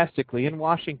enthusiastically in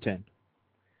Washington.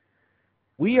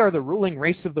 We are the ruling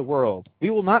race of the world. We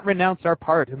will not renounce our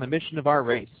part in the mission of our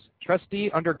race. Trustee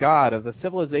under God of the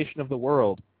civilization of the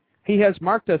world. He has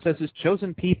marked us as his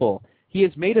chosen people. He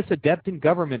has made us adept in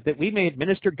government, that we may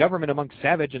administer government among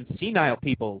savage and senile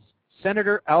peoples.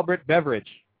 Senator Albert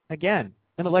Beveridge, again,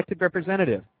 an elected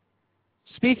representative,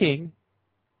 speaking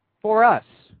for us,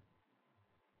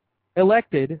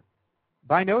 elected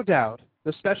by no doubt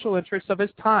the special interests of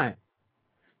his time,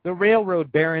 the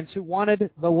railroad barons who wanted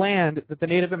the land that the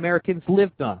Native Americans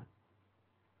lived on.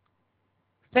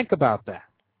 Think about that.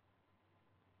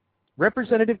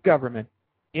 Representative government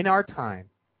in our time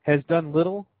has done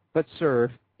little but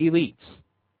serve elites.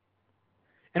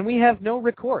 And we have no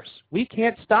recourse. We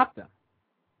can't stop them.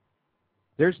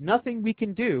 There's nothing we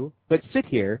can do but sit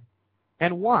here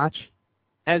and watch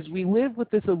as we live with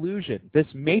this illusion, this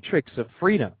matrix of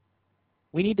freedom.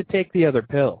 We need to take the other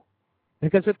pill.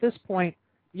 Because at this point,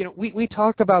 we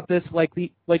talk about this like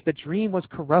the dream was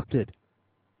corrupted.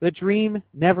 The dream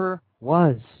never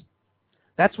was.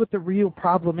 That's what the real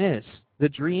problem is. The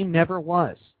dream never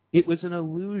was. It was an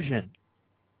illusion.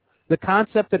 The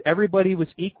concept that everybody was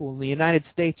equal in the United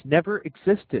States never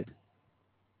existed.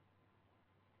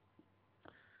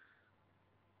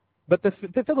 But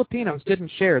the Filipinos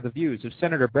didn't share the views of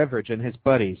Senator Beveridge and his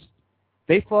buddies.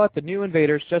 They fought the new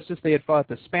invaders just as they had fought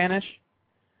the Spanish.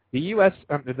 The U.S.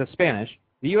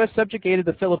 subjugated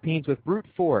the Philippines with brute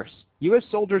force. U.S.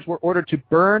 soldiers were ordered to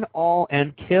burn all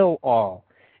and kill all,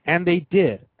 and they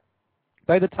did.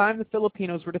 By the time the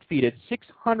Filipinos were defeated,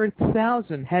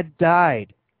 600,000 had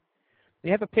died. They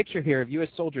have a picture here of U.S.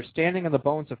 soldiers standing on the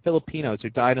bones of Filipinos who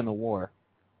died in the war.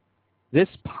 This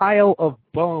pile of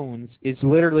bones is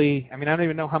literally, I don't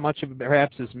even know how much of it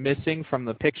perhaps is missing from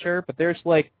the picture, but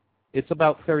it's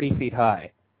about 30 feet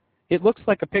high. It looks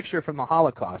like a picture from the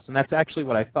Holocaust, and that's actually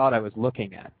what I thought I was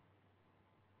looking at.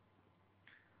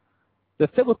 The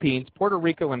Philippines, Puerto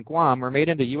Rico, and Guam were made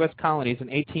into U.S. colonies in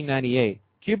 1898.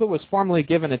 Cuba was formally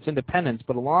given its independence,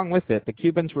 but along with it, the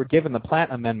Cubans were given the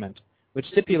Platt Amendment, which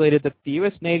stipulated that the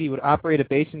U.S. Navy would operate a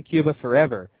base in Cuba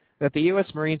forever, that the U.S.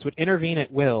 Marines would intervene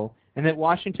at will, and that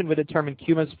Washington would determine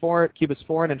Cuba's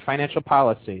foreign and financial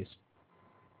policies.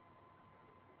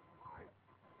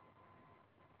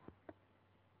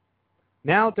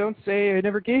 Now, don't say I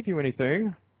never gave you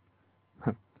anything.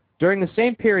 During the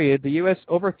same period, the U.S.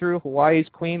 overthrew Hawaii's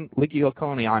Queen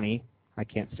Liuliani, I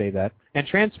can't say that, and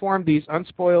transformed these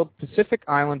unspoiled Pacific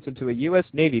islands into a U.S.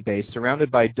 Navy base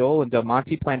surrounded by Dole and Del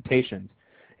Monte plantations.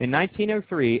 In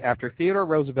 1903, after Theodore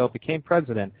Roosevelt became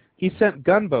president, he sent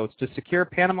gunboats to secure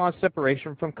Panama's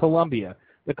separation from Colombia.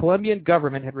 The Colombian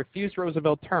government had refused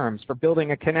Roosevelt terms for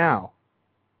building a canal.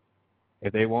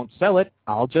 If they won't sell it,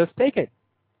 I'll just take it.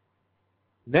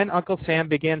 Then Uncle Sam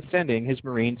began sending his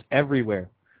Marines everywhere.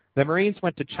 The Marines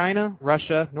went to China,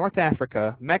 Russia, North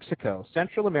Africa, Mexico,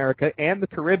 Central America, and the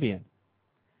Caribbean.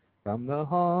 From the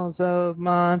halls of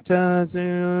Montezuma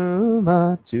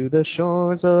to the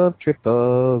shores of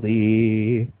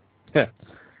Tripoli.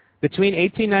 Between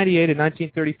 1898 and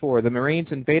 1934, the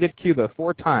Marines invaded Cuba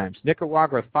 4 times,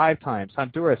 Nicaragua 5 times,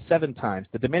 Honduras 7 times,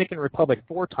 the Dominican Republic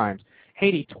 4 times,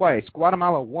 Haiti twice,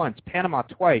 Guatemala once, Panama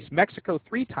twice, Mexico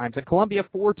 3 times, and Colombia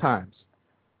 4 times.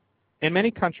 In many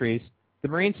countries, the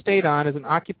Marines stayed on as an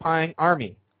occupying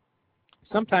army,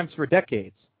 sometimes for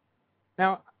decades.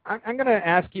 Now, I'm going to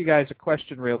ask you guys a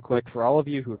question real quick for all of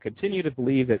you who continue to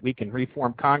believe that we can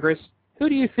reform Congress. Who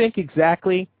do you think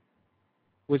exactly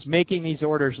was making these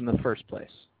orders in the first place?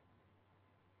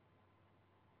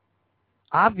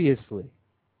 Obviously.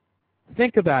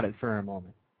 Think about it for a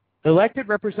moment. Elected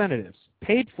representatives,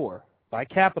 paid for by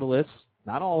capitalists,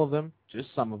 not all of them, just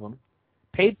some of them,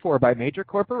 paid for by major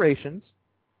corporations,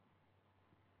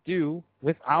 do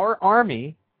with our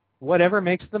army whatever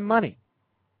makes them money.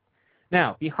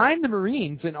 Now, behind the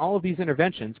Marines in all of these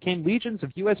interventions came legions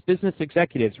of U.S. business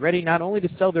executives ready not only to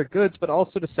sell their goods but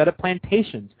also to set up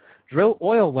plantations, drill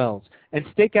oil wells, and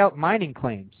stake out mining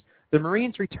claims. The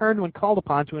Marines returned when called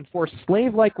upon to enforce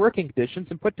slave-like working conditions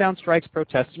and put down strikes,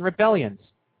 protests, and rebellions.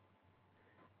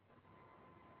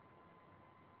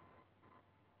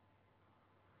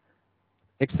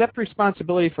 Accept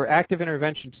responsibility for active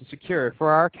intervention to secure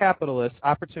for our capitalists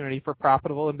opportunity for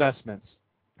profitable investments.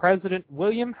 President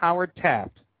William Howard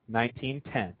Taft,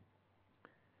 1910.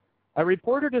 A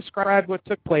reporter described what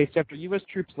took place after U.S.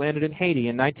 troops landed in Haiti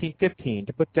in 1915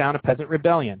 to put down a peasant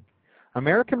rebellion.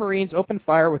 American Marines opened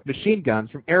fire with machine guns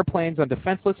from airplanes on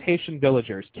defenseless Haitian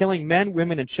villagers, killing men,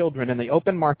 women, and children in the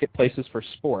open marketplaces for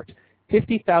sport.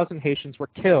 50,000 Haitians were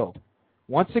killed.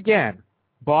 Once again,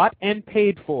 bought and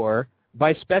paid for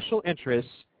by special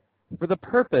interests for the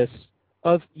purpose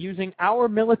of using our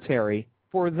military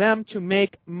for them to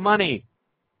make money.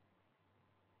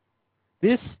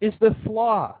 This is the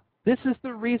flaw. This is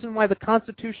the reason why the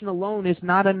Constitution alone is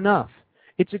not enough.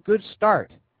 It's a good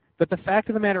start. But the fact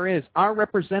of the matter is, our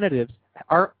representatives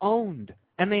are owned,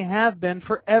 and they have been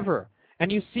forever.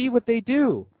 And you see what they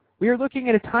do. We are looking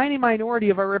at a tiny minority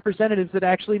of our representatives that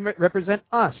actually represent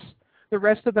us. The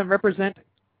rest of them represent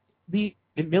the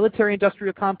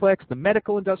military-industrial complex, the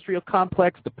medical-industrial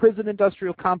complex, the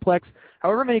prison-industrial complex,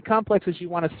 however many complexes you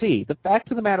want to see. The fact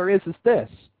of the matter is this.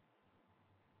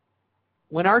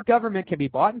 When our government can be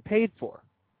bought and paid for,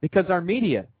 because our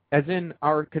media, as in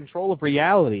our control of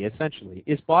reality, essentially,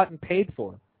 is bought and paid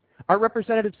for, our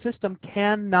representative system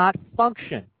cannot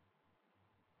function.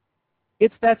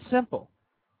 It's that simple.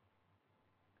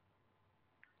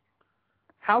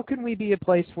 How can we be a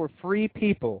place for free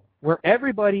people where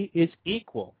everybody is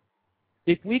equal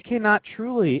if we cannot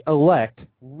truly elect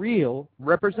real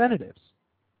representatives?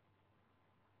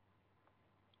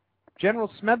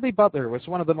 General Smedley Butler was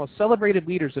one of the most celebrated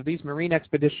leaders of these Marine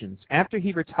expeditions. After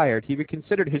he retired, he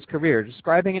reconsidered his career,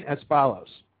 describing it as follows.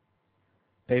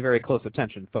 Pay very close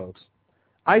attention, folks.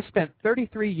 I spent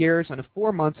 33 years and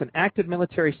 4 months in active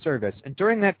military service, and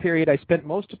during that period I spent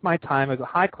most of my time as a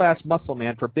high-class muscle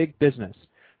man for big business.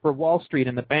 for Wall Street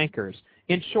and the bankers.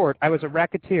 In short, I was a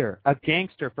racketeer, a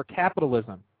gangster for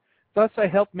capitalism. Thus, I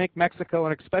helped make Mexico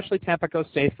and especially Tampico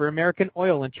safe for American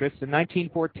oil interests in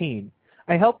 1914.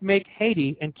 I helped make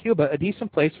Haiti and Cuba a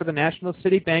decent place for the National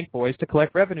City Bank boys to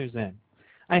collect revenues in.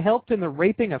 I helped in the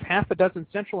raping of half a dozen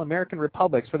Central American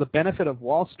republics for the benefit of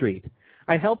Wall Street.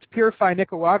 I helped purify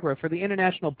Nicaragua for the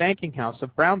International Banking House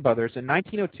of Brown Brothers in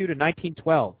 1902 to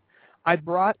 1912. I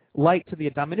brought light to the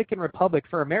Dominican Republic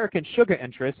for American sugar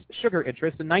interests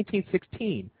in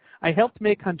 1916. I helped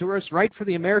make Honduras right for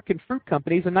the American fruit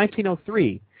companies in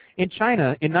 1903. In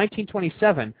China, in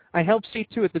 1927, I helped see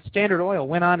to it that Standard Oil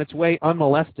went on its way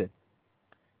unmolested.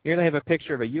 Here they have a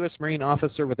picture of a U.S. Marine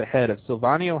officer with the head of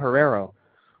Silvano Herrero,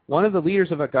 one of the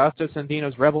leaders of Augusto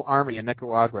Sandino's rebel army in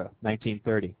Nicaragua,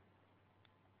 1930.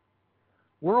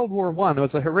 World War I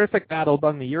was a horrific battle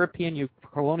among the European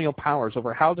colonial powers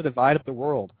over how to divide up the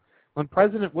world. When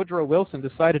President Woodrow Wilson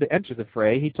decided to enter the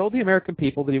fray, he told the American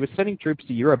people that he was sending troops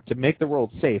to Europe to make the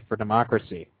world safe for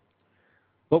democracy.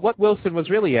 But what Wilson was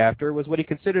really after was what he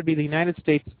considered to be the United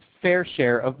States' fair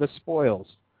share of the spoils.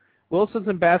 Wilson's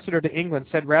ambassador to England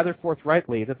said rather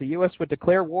forthrightly that the U.S. would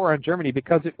declare war on Germany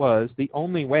because it was the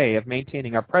only way of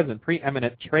maintaining our present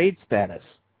preeminent trade status.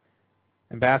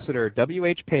 Ambassador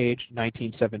W.H. Page,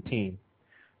 1917.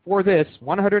 For this,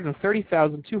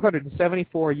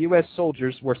 130,274 U.S.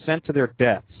 soldiers were sent to their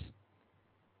deaths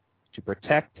to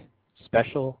protect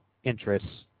special interests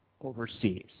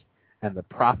overseas and the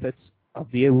profits of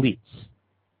the elites.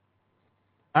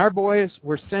 Our boys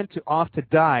were sent off to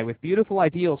die with beautiful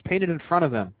ideals painted in front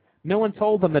of them. No one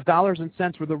told them that dollars and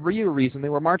cents were the real reason they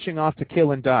were marching off to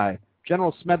kill and die.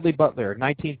 General Smedley Butler,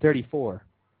 1934.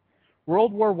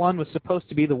 World War I was supposed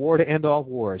to be the war to end all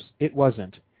wars. It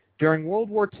wasn't. During World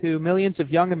War II, millions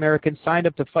of young Americans signed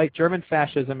up to fight German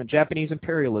fascism and Japanese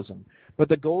imperialism, but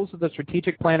the goals of the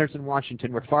strategic planners in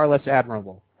Washington were far less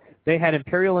admirable. They had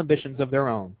imperial ambitions of their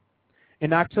own.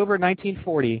 In October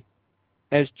 1940,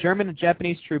 as German and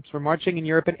Japanese troops were marching in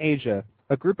Europe and Asia,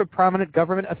 a group of prominent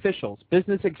government officials,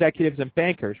 business executives, and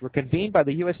bankers were convened by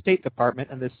the U.S. State Department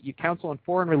and the Council on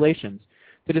Foreign Relations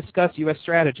to discuss U.S.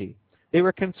 strategy. They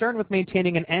were concerned with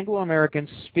maintaining an Anglo-American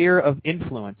sphere of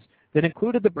influence that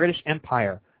included the British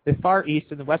Empire, the Far East,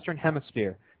 and the Western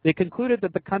Hemisphere. They concluded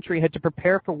that the country had to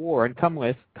prepare for war and come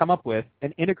up with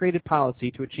an integrated policy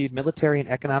to achieve military and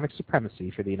economic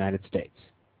supremacy for the United States.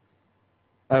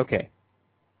 Okay.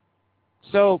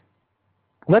 So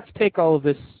let's take all of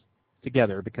this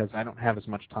together because I don't have as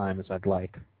much time as I'd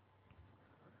like.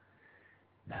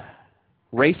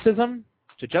 Racism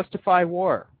to justify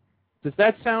war. Does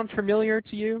that sound familiar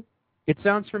to you? It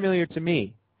sounds familiar to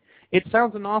me. It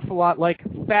sounds an awful lot like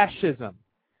fascism,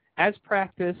 as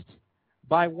practiced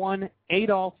by one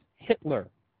Adolf Hitler.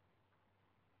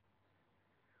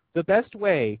 The best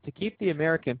way to keep the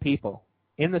American people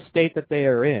in the state that they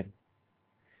are in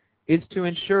is to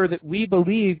ensure that we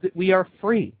believe that we are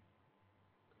free.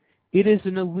 It is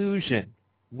an illusion.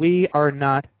 We are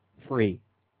not free.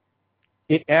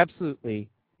 It absolutely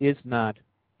is not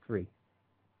free.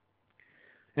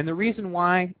 And the reason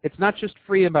why, it's not just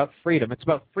free about freedom, it's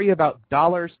about free about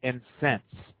dollars and cents.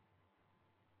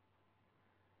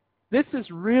 This is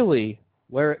really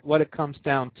what it comes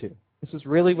down to. This is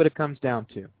really what it comes down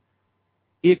to.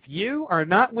 If you are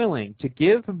not willing to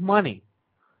give money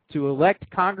to elect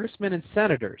congressmen and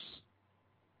senators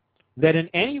that in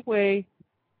any way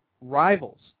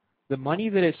rivals the money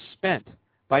that is spent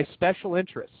by special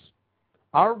interests,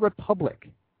 our republic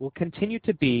will continue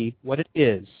to be what it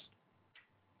is.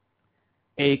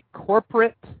 A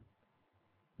corporate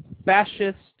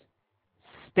fascist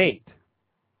state.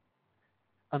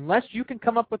 Unless you can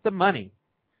come up with the money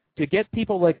to get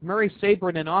people like Murray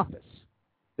Sabrin in office,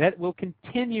 that will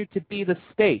continue to be the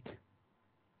state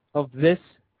of this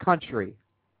country.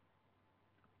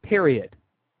 Period.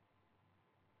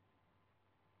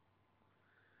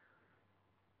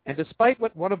 And despite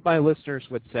what one of my listeners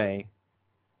would say,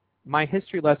 my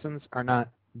history lessons are not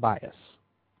biased.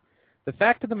 The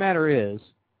fact of the matter is,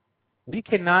 we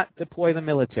cannot deploy the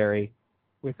military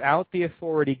without the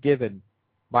authority given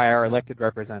by our elected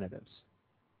representatives.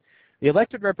 The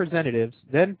elected representatives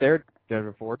then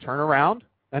therefore turn around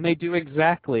and they do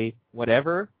exactly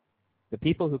whatever the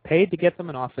people who paid to get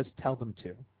them in office tell them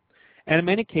to. And in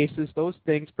many cases, those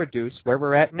things produce where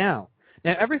we're at now.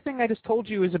 Now, everything I just told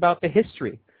you is about the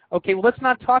history. Okay, well, let's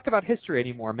not talk about history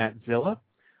anymore, Matt Zilla.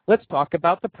 Let's talk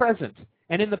about the present.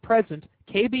 And in the present,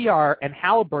 KBR and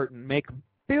Halliburton make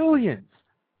billions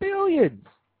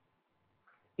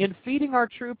in feeding our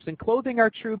troops and clothing our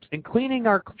troops and cleaning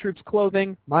our troops'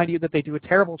 clothing. Mind you that they do a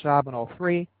terrible job in all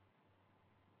three.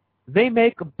 They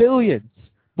make billions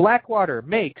Blackwater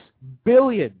makes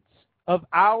billions of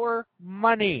our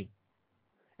money,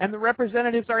 and the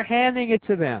representatives are handing it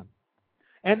to them,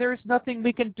 and there's nothing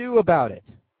we can do about it.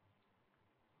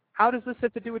 How does this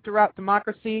have to do with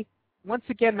democracy? Once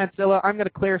again, Matzilla, I'm going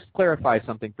to clarify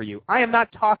something for you. I am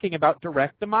not talking about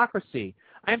direct democracy.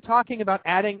 I am talking about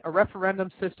adding a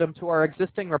referendum system to our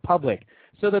existing republic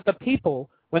so that the people,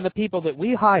 when the people that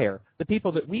we hire, the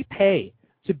people that we pay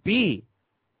to be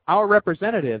our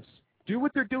representatives, do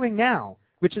what they're doing now,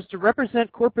 which is to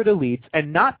represent corporate elites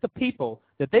and not the people,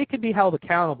 that they can be held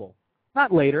accountable.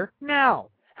 Not later, now.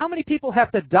 How many people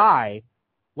have to die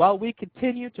while we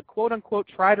continue to, quote-unquote,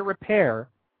 try to repair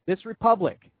this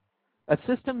republic? A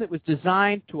system that was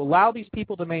designed to allow these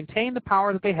people to maintain the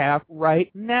power that they have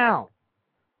right now.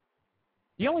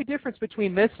 The only difference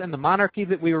between this and the monarchy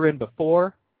that we were in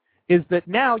before is that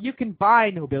now you can buy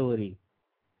nobility.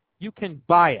 You can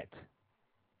buy it.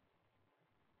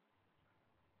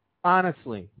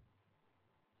 Honestly.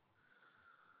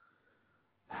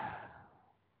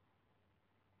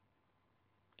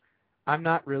 I'm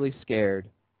not really scared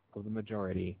of the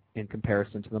majority in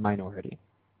comparison to the minority.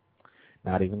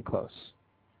 Not even close.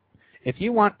 If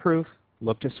you want proof,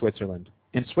 look to Switzerland.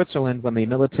 In Switzerland, when the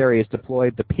military is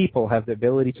deployed, the people have the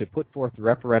ability to put forth a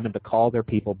referendum to call their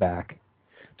people back,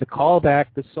 to call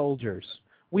back the soldiers.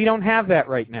 We don't have that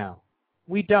right now.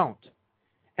 We don't.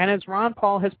 And as Ron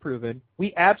Paul has proven,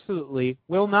 we absolutely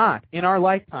will not, in our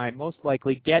lifetime, most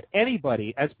likely, get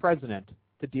anybody as president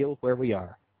to deal with where we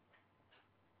are.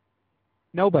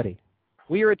 Nobody.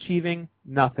 We are achieving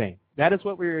nothing. That is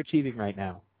what we are achieving right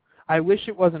now. I wish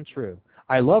it wasn't true.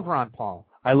 I love Ron Paul.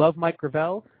 I love Mike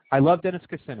Gravel. I love Dennis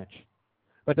Kucinich.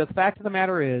 But the fact of the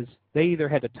matter is, they either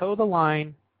had to toe the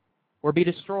line or be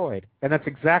destroyed. And that's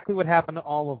exactly what happened to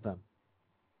all of them.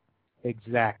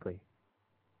 Exactly.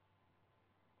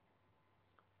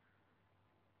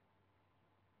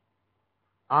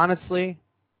 Honestly,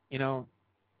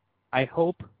 I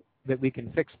hope that we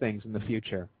can fix things in the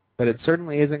future. But it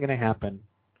certainly isn't going to happen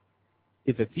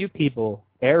if a few people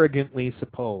arrogantly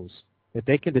suppose that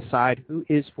they can decide who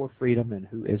is for freedom and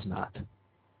who is not.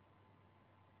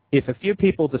 If a few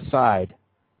people decide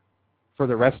for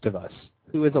the rest of us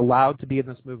who is allowed to be in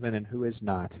this movement and who is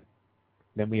not,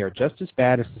 then we are just as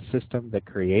bad as the system that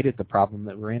created the problem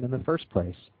that we're in the first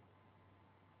place.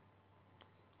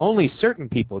 Only certain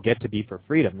people get to be for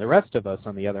freedom. The rest of us,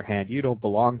 on the other hand, you don't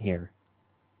belong here.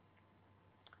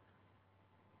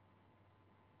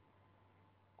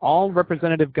 All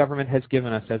representative government has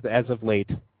given us as of late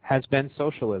has been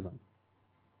socialism.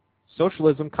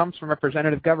 Socialism comes from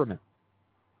representative government.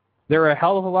 There are a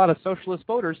hell of a lot of socialist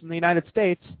voters in the United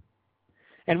States,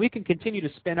 and we can continue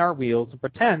to spin our wheels and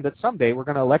pretend that someday we're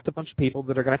going to elect a bunch of people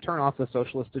that are going to turn off the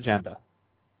socialist agenda.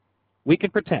 We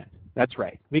can pretend. That's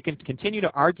right. We can continue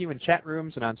to argue in chat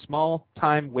rooms and on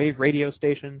small-time wave radio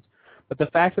stations, but the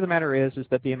fact of the matter is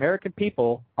that the American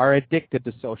people are addicted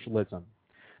to socialism.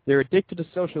 They're addicted to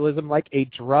socialism like a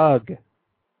drug.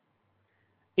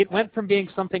 It went from being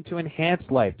something to enhance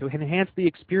life, to enhance the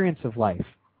experience of life,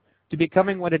 to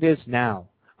becoming what it is now.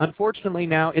 Unfortunately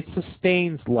now, it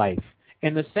sustains life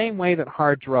in the same way that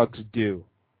hard drugs do.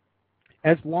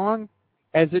 As long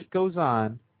as it goes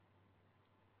on,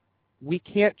 we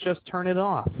can't just turn it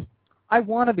off. I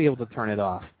want to be able to turn it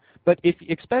off. But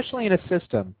especially in a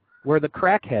system where the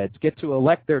crackheads get to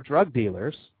elect their drug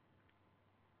dealers,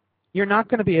 you're not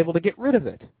going to be able to get rid of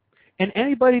it. And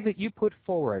anybody that you put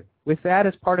forward with that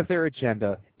as part of their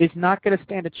agenda is not going to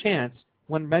stand a chance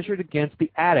when measured against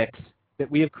the addicts that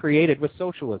we have created with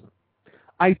socialism.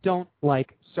 I don't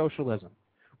like socialism.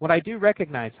 What I do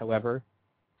recognize, however,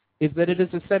 is that it is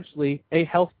essentially a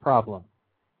health problem.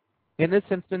 In this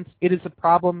instance, it is a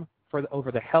problem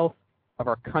over the health of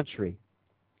our country,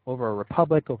 over our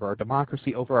republic, over our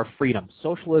democracy, over our freedom.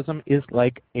 Socialism is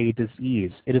like a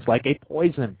disease. It is like a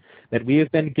poison that we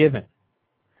have been given.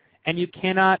 And you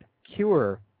cannot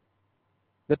cure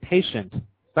the patient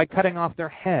by cutting off their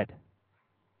head.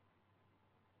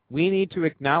 We need to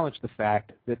acknowledge the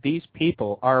fact that these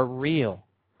people are real,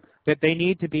 that they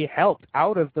need to be helped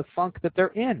out of the funk that they're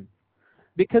in,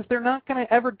 because they're not going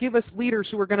to ever give us leaders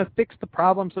who are going to fix the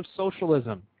problems of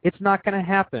socialism. It's not going to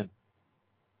happen.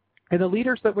 And the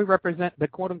leaders that we represent,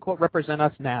 that quote-unquote represent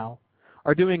us now,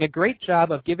 are doing a great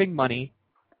job of giving money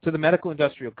to the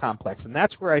medical-industrial complex. And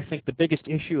that's where I think the biggest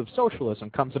issue of socialism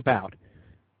comes about,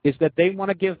 is that they want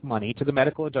to give money to the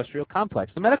medical-industrial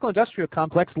complex. The medical-industrial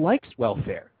complex likes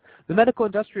welfare. The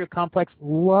medical-industrial complex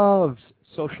loves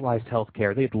socialized health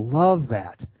care. They'd love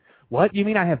that. What? You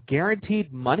mean I have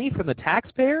guaranteed money from the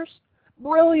taxpayers?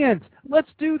 Brilliant! Let's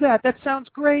do that. That sounds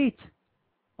great.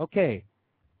 Okay.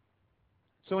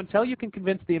 So until you can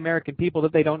convince the American people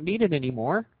that they don't need it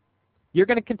anymore, you're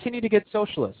going to continue to get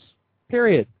socialists.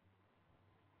 Period.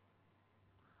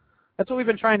 That's what we've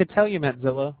been trying to tell you,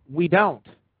 Mettzilla. We don't.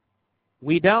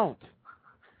 We don't.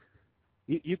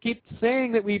 You keep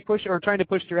saying that we push or trying to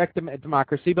push direct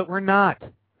democracy, but we're not.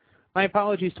 My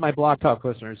apologies to my Blog Talk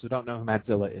listeners who don't know who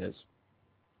Mettzilla is.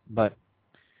 But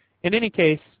in any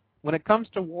case, when it comes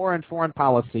to war and foreign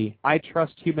policy, I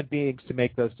trust human beings to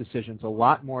make those decisions a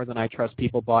lot more than I trust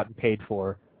people bought and paid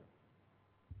for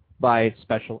by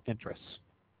special interests.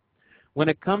 When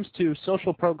it comes to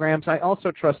social programs, I also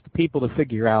trust the people to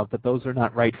figure out that those are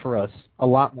not right for us a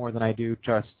lot more than I do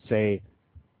trust, say,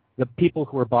 the people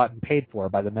who are bought and paid for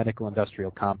by the medical industrial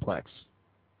complex.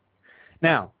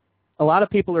 Now, a lot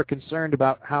of people are concerned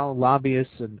about how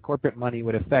lobbyists and corporate money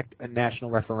would affect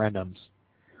national referendums.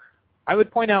 I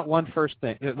would point out one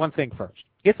thing first.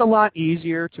 It's a lot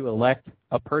easier to elect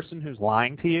a person who's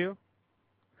lying to you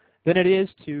than it is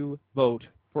to vote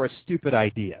for a stupid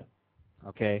idea,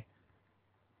 okay?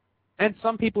 And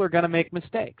some people are going to make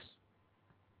mistakes.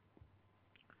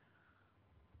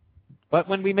 But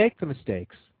when we make the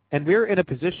mistakes, and we're in a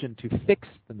position to fix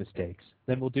the mistakes,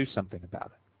 then we'll do something about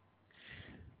it.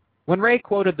 When Ray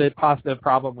quoted the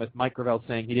problem with Mike Gravel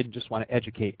saying he didn't just want to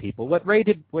educate people, what Ray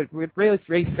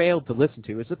failed to listen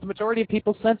to is that the majority of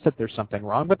people sense that there's something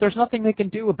wrong, but there's nothing they can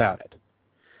do about it.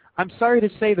 I'm sorry to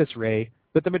say this, Ray,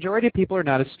 but the majority of people are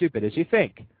not as stupid as you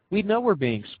think. We know we're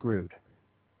being screwed.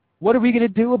 What are we going to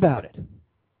do about it?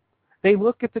 They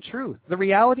look at the truth. The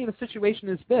reality of the situation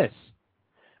is this.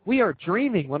 We are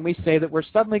dreaming when we say that we're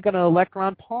suddenly going to elect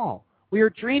Ron Paul. We are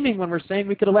dreaming when we're saying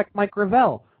we could elect Mike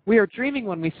Gravel. We are dreaming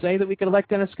when we say that we could elect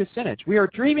Dennis Kucinich. We are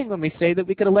dreaming when we say that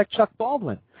we could elect Chuck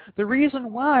Baldwin. The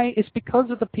reason why is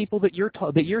because of the people that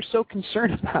you're so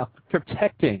concerned about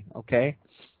protecting, okay?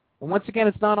 And once again,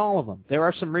 it's not all of them. There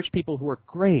are some rich people who are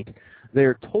great.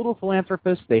 They're total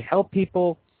philanthropists. They help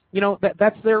people. You know,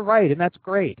 that's their right, and that's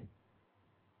great.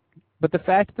 But the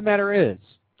fact of the matter is,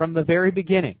 from the very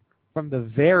beginning,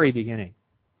 the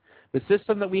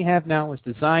system that we have now is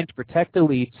designed to protect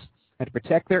elites and to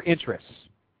protect their interests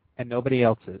and nobody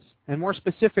else's, and more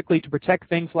specifically to protect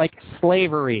things like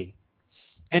slavery.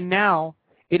 And now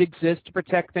it exists to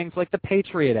protect things like the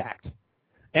Patriot Act.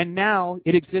 And now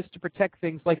it exists to protect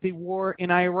things like the war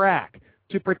in Iraq,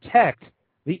 to protect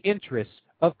the interests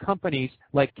of companies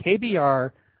like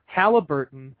KBR,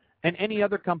 Halliburton, and any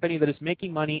other company that is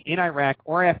making money in Iraq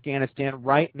or Afghanistan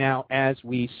right now as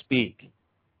we speak.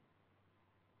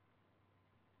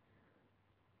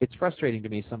 It's frustrating to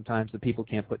me sometimes that people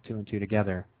can't put two and two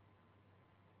together.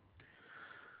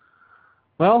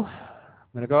 Well,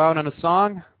 I'm going to go out on a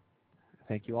song.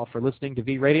 Thank you all for listening to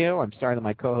V Radio. I'm sorry that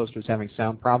my co-host was having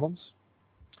sound problems.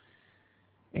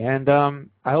 And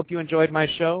I hope you enjoyed my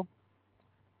show.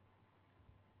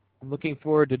 I'm looking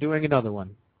forward to doing another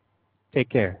one. Take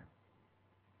care.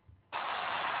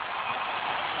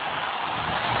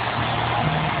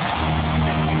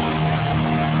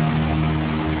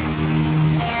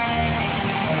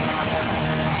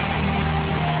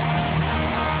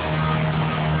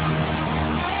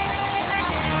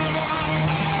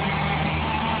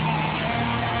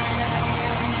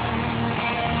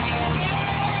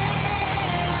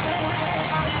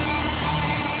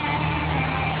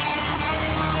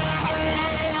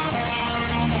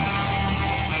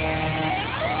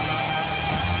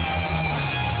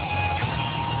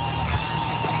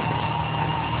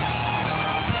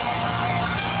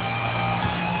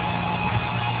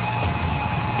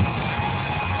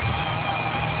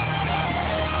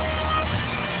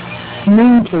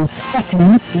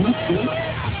 Seconds.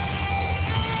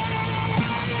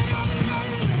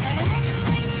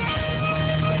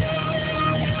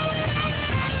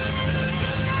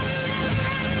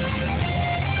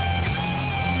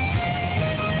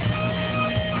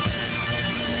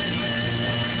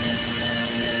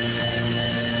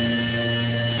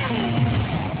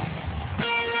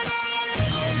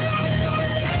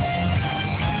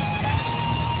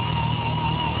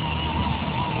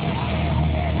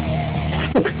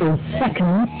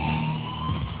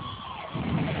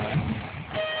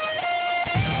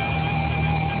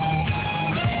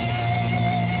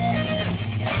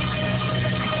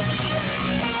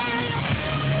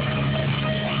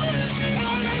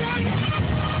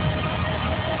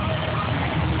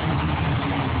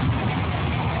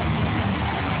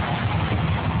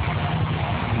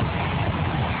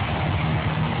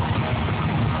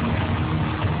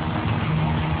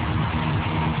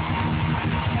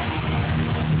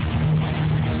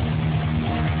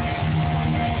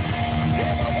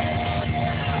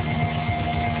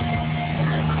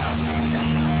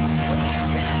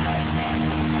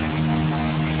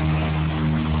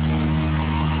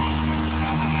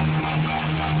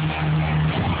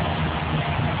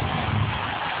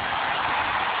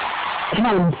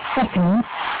 10 seconds.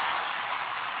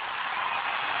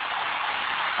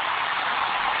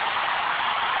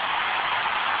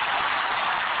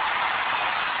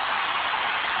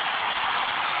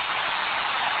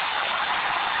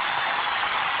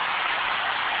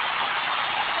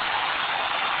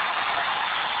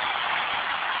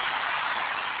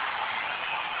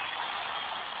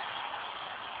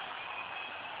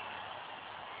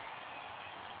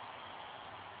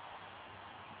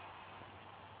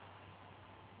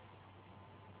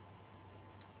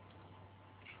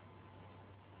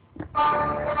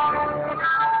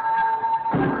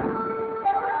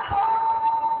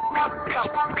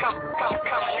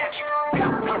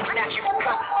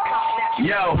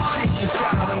 Yo, take your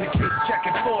time, I'm the kid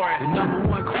checking for it. The number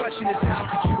one question is how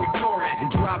could you ignore it?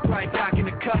 And drop right back in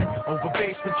the cut, over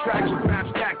basement tracks, your rap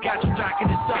stack, got you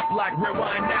backing this up like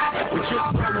rewind that. We're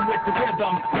just rolling with the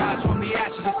rhythm, rise from the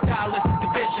ashes of stylistic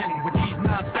division. With these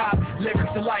non-stop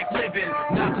lyrics of life living,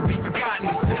 not to be forgotten,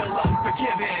 still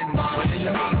unforgiven. But in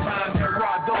the meantime, there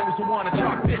are those who wanna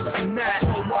talk this and that.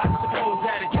 So I suppose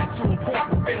that it gets to a point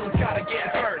where feelings gotta get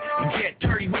hurt and get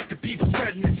dirty with the people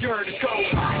spreading the dirt. It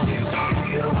goes, I do give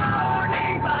you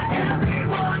warning, but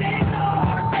everyone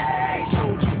ignores me.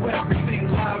 Told you everything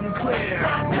loud and clear,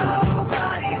 but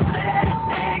nobody's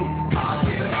listening. I'll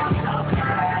give you so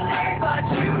clearly, but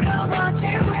you don't want to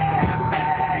hear me.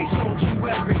 Told you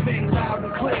everything loud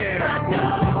and clear, but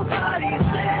nobody's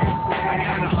listening. I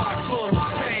got a heart full of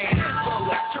pain,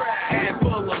 full of stress, and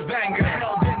full of anger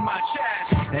held in my chest,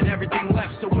 and everything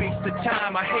left's a waste of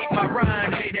time. I hate my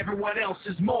rhyme, hate everyone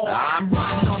else's more. I'm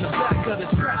riding on the back of the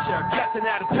stretcher, guessing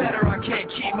that it's better. I can't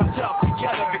keep myself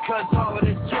together because all of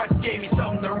this stress gave me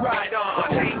something to ride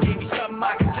on. The pain gave me something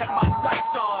I can set my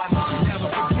sights on. Never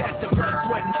forget the blood,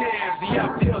 sweat, and tears, the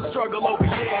uphill struggle over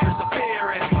years of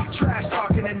fear and trash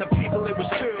talking, and the people it was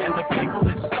to, and the people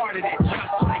that started it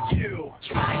just like you.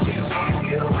 Try to give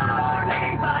you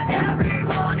warning, but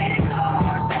everyone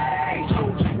ignores me.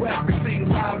 Told you everything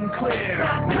loud and clear,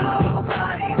 but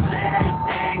nobody's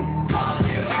listening. I'll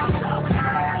give you so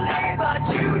clearly, but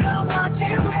you don't want to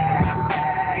hear me.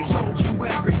 Told you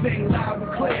everything loud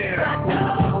and clear, but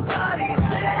nobody's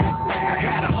listening. I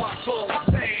had a heart full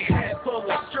of pain, head full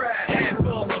of stress, hand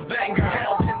full of anger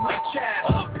held in my chest.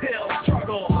 Uphill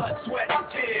struggle, blood, sweat, and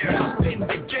tears. Been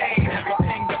the game,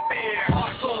 everything to fear.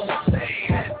 Heart full of pain,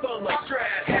 head full of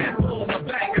stress, hand full of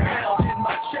anger held in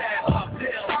my chest.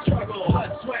 Uphill struggle,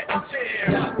 blood, sweat, and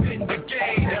tears. Been the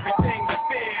game, everything to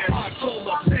fear. Heart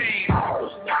full of pain.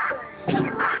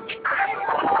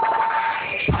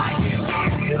 I do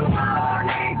give you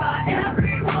warning, but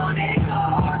everyone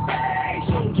ignores me.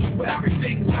 Told you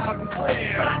everything loud and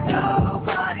clear, but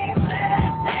nobody's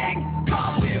listening.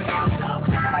 I'll give you so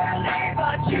clearly,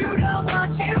 but you don't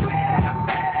want to hear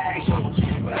me. Told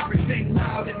you everything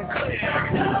loud and clear,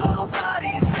 but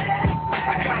nobody's listening. I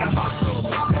got a heart full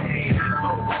of pain and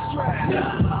full of stress.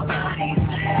 Nobody's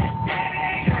listening.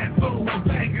 And full of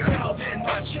anger held in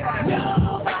my chest.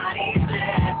 Nobody's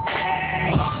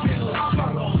listening. Uphill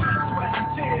struggle, sweat and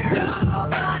tears.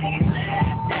 Nobody's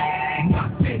listening.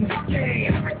 Nothing to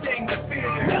gain, everything to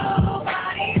fear.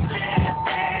 Nobody's listening.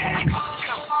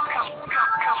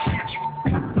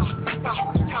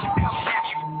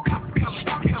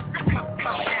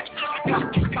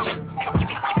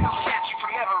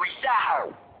 From every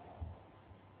side.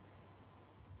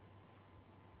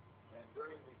 And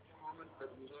during the few moments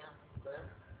that we have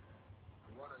left,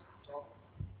 we want to talk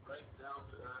right down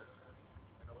to earth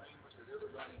in a language that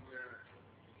everybody here can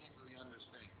easily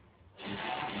understand.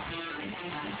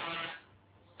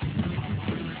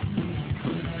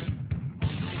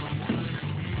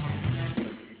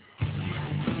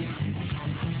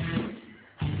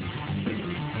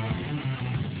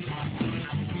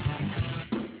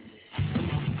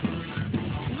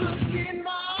 Look in my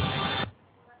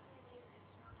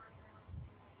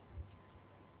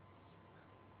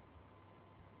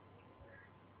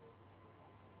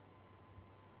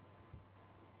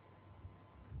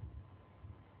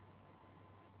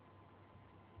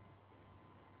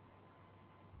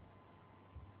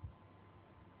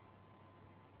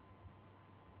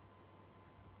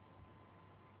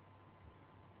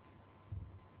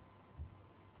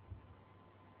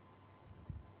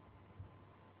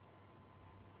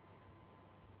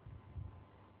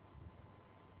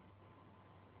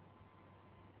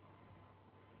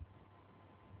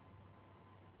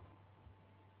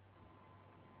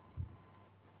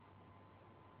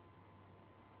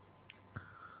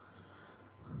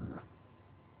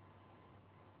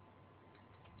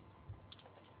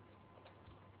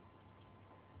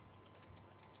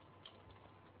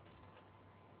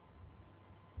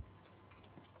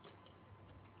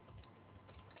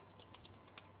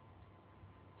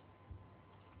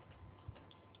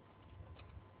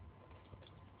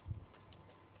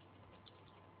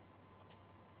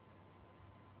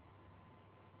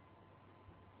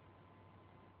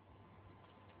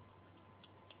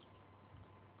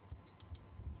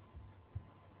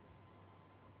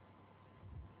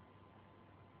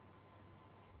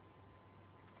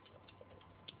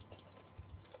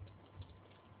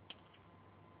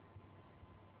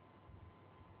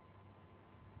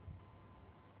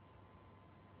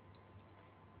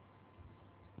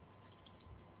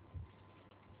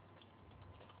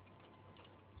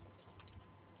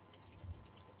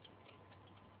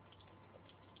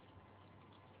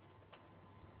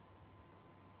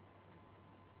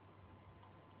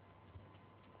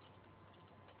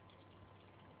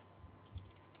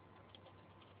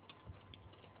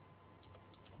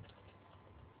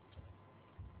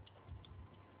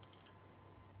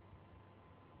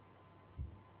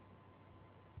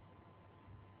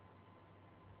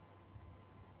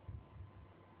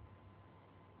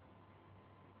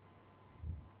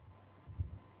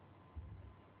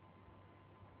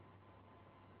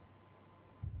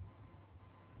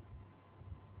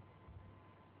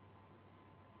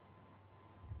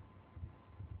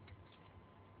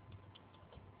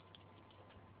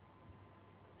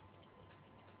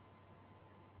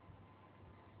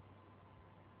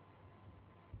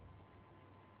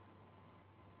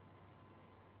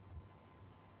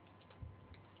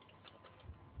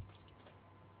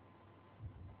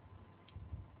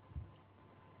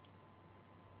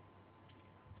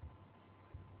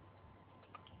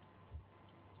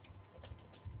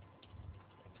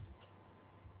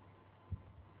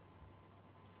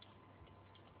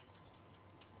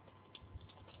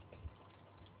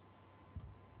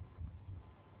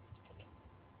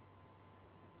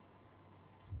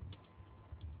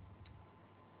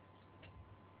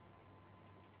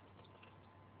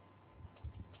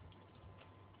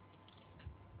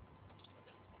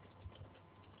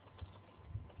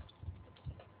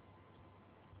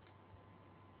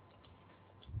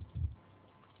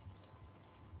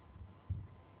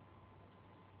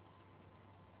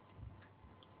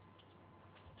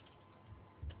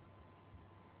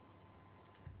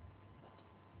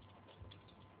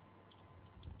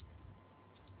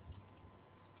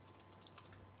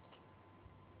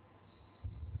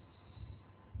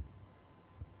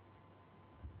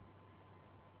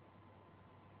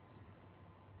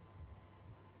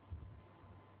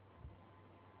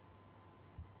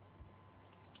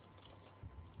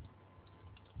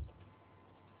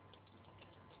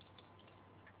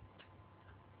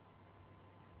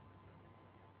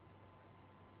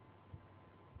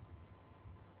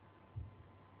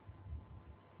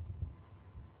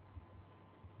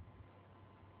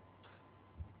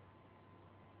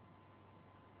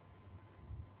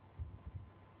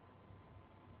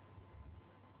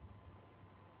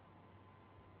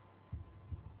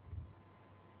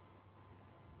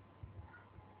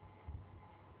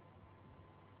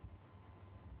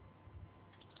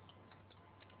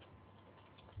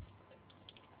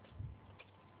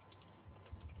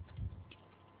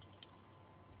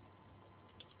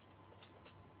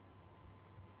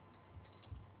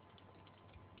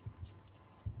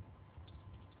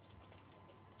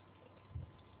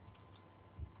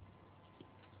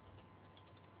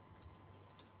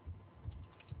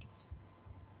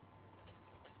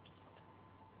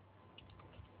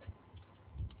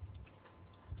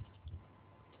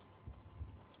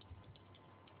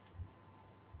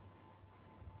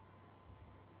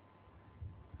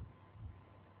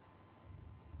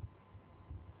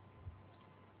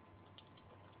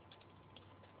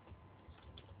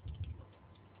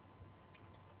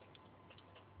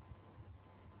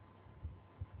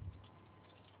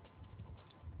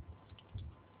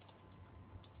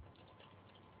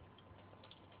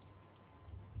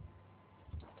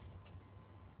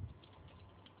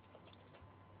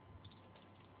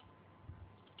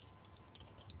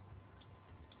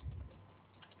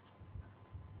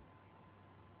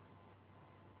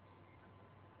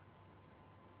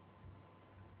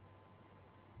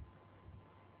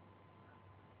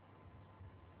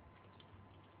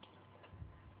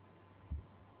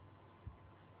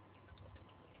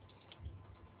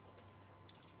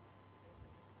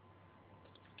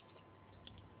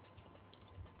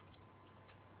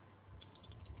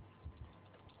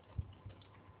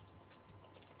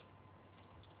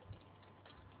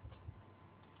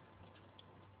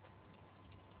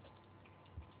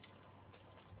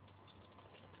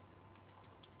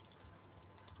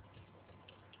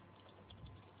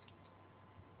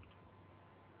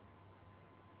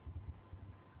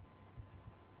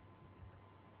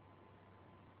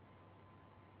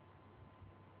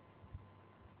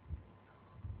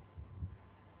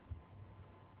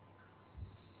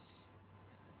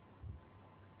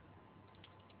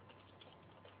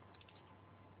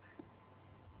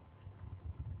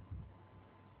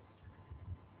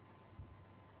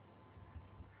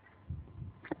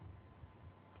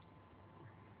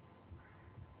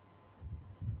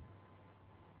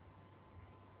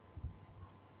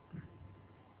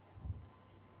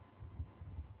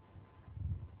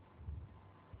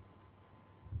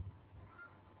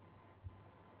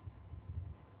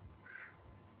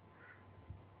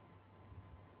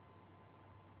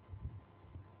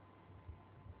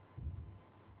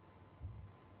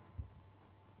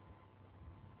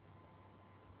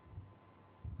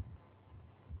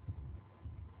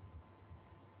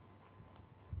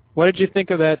What did you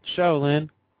think of that show, Lynn?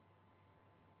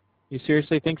 You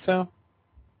seriously think so?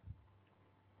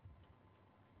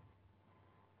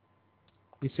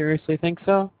 You seriously think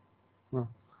so? Well.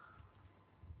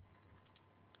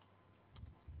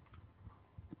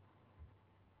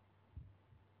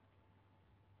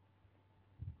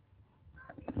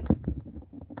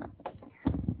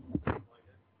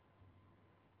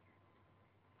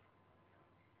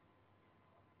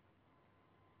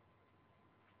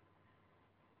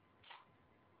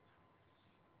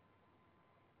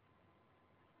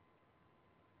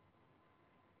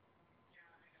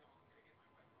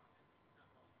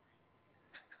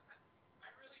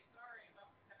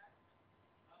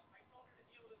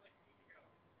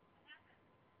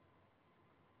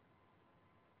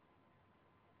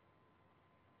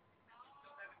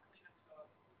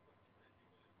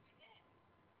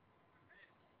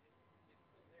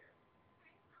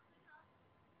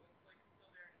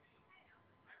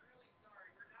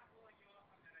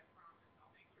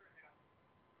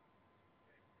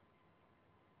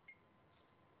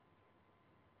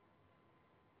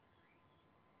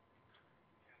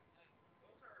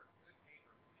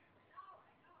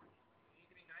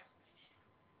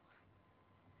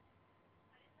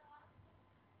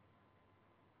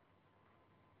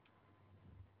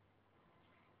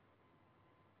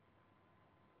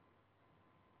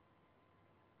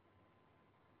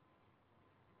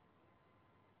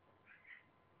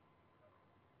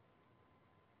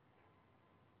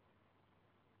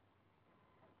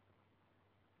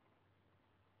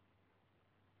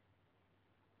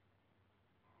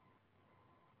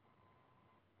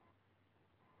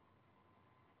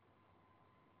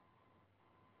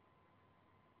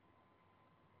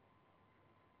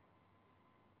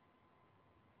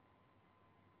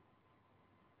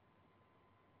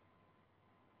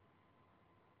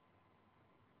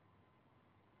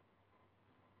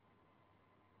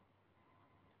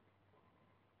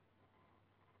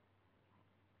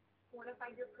 Want to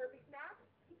find your perfect match?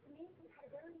 Take the name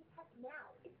compatibility test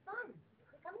now. It's fun.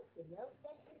 Click on this video,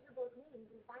 then enter both names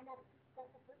and find out that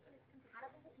the person is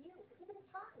compatible with you. Give it a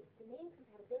try. The name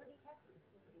compatibility test is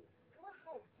easy. Go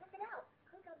ahead, check it out.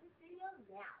 Click on this video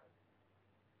now.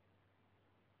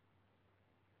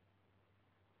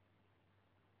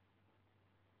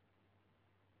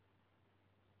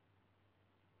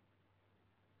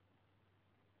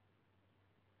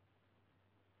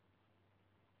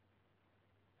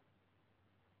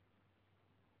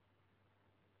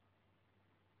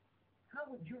 How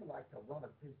would you like to run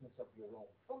a business of your own?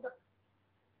 From the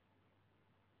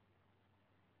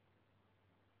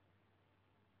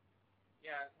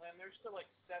Yeah, Lynn, there's still like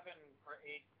 7 or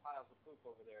 8 piles of poop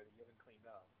over there that you haven't cleaned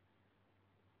up.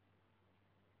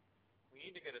 We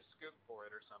need to get a scoop for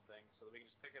it or something so that we can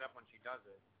just pick it up when she does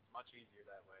it. It's much easier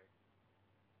that way.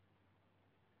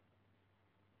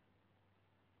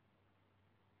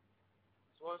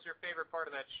 So what was your favorite part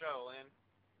of that show, Lynn?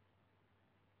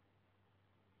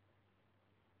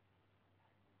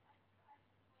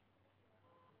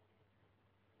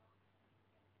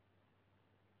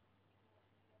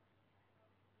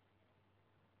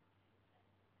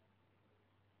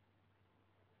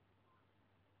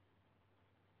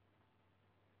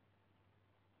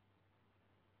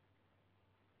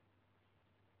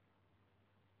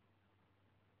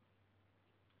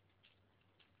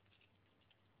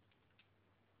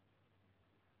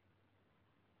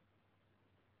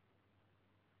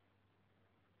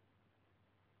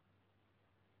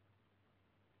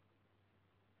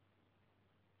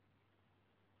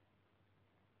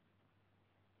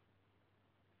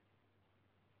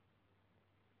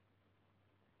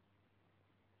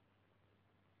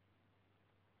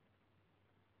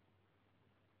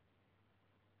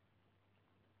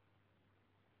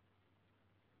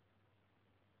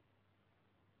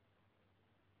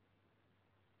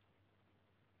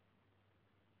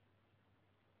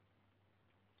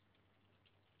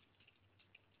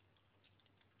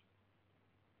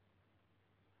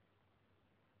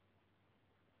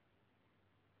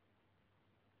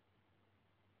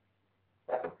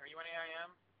 Are you on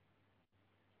AIM?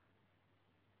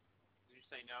 Did you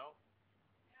say no?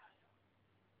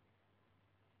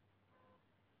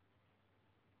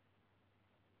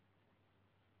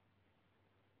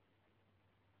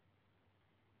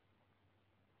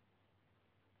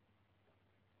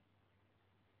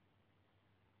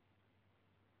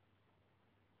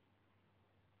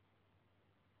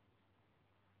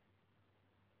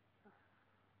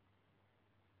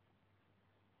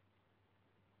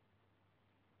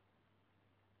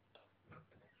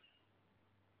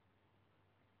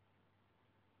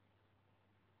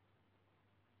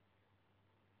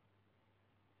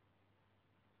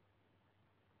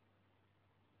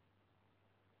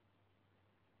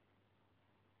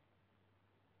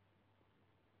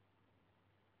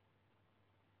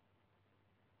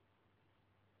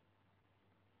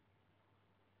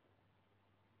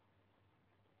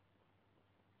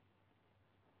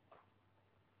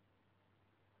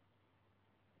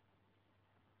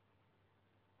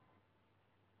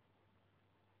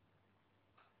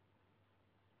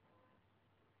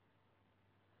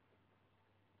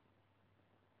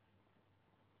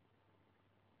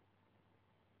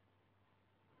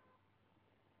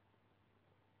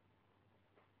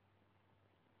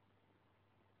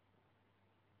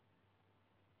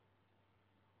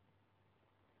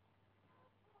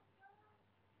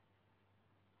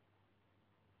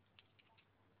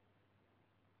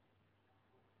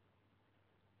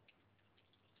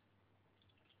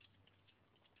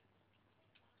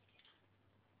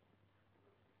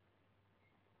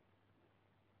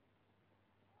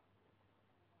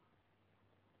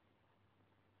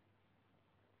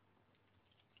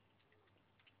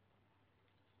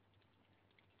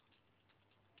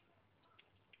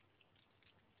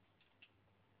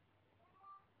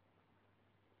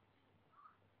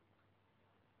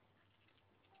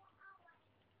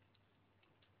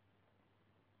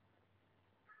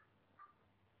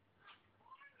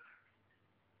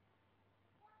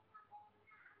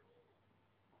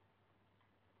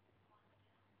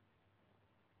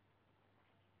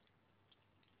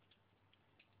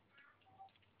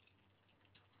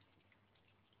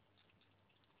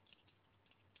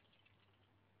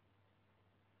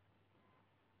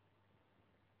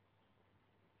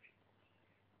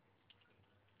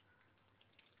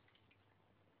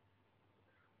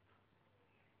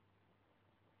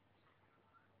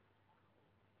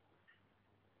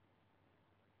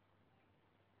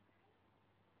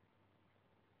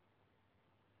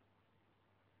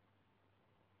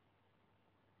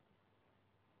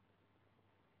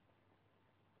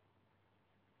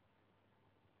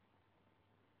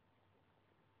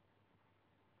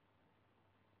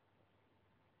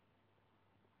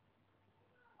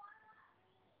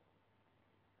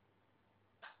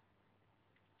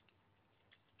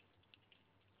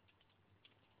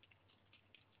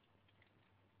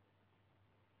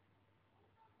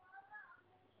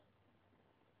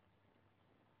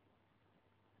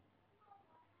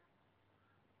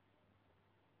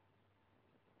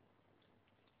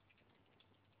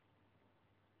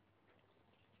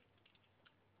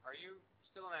 are you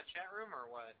still in that chat room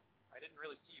or what? I didn't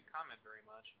really see you comment very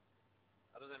much,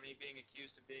 other than me being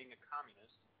accused of being a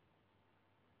communist.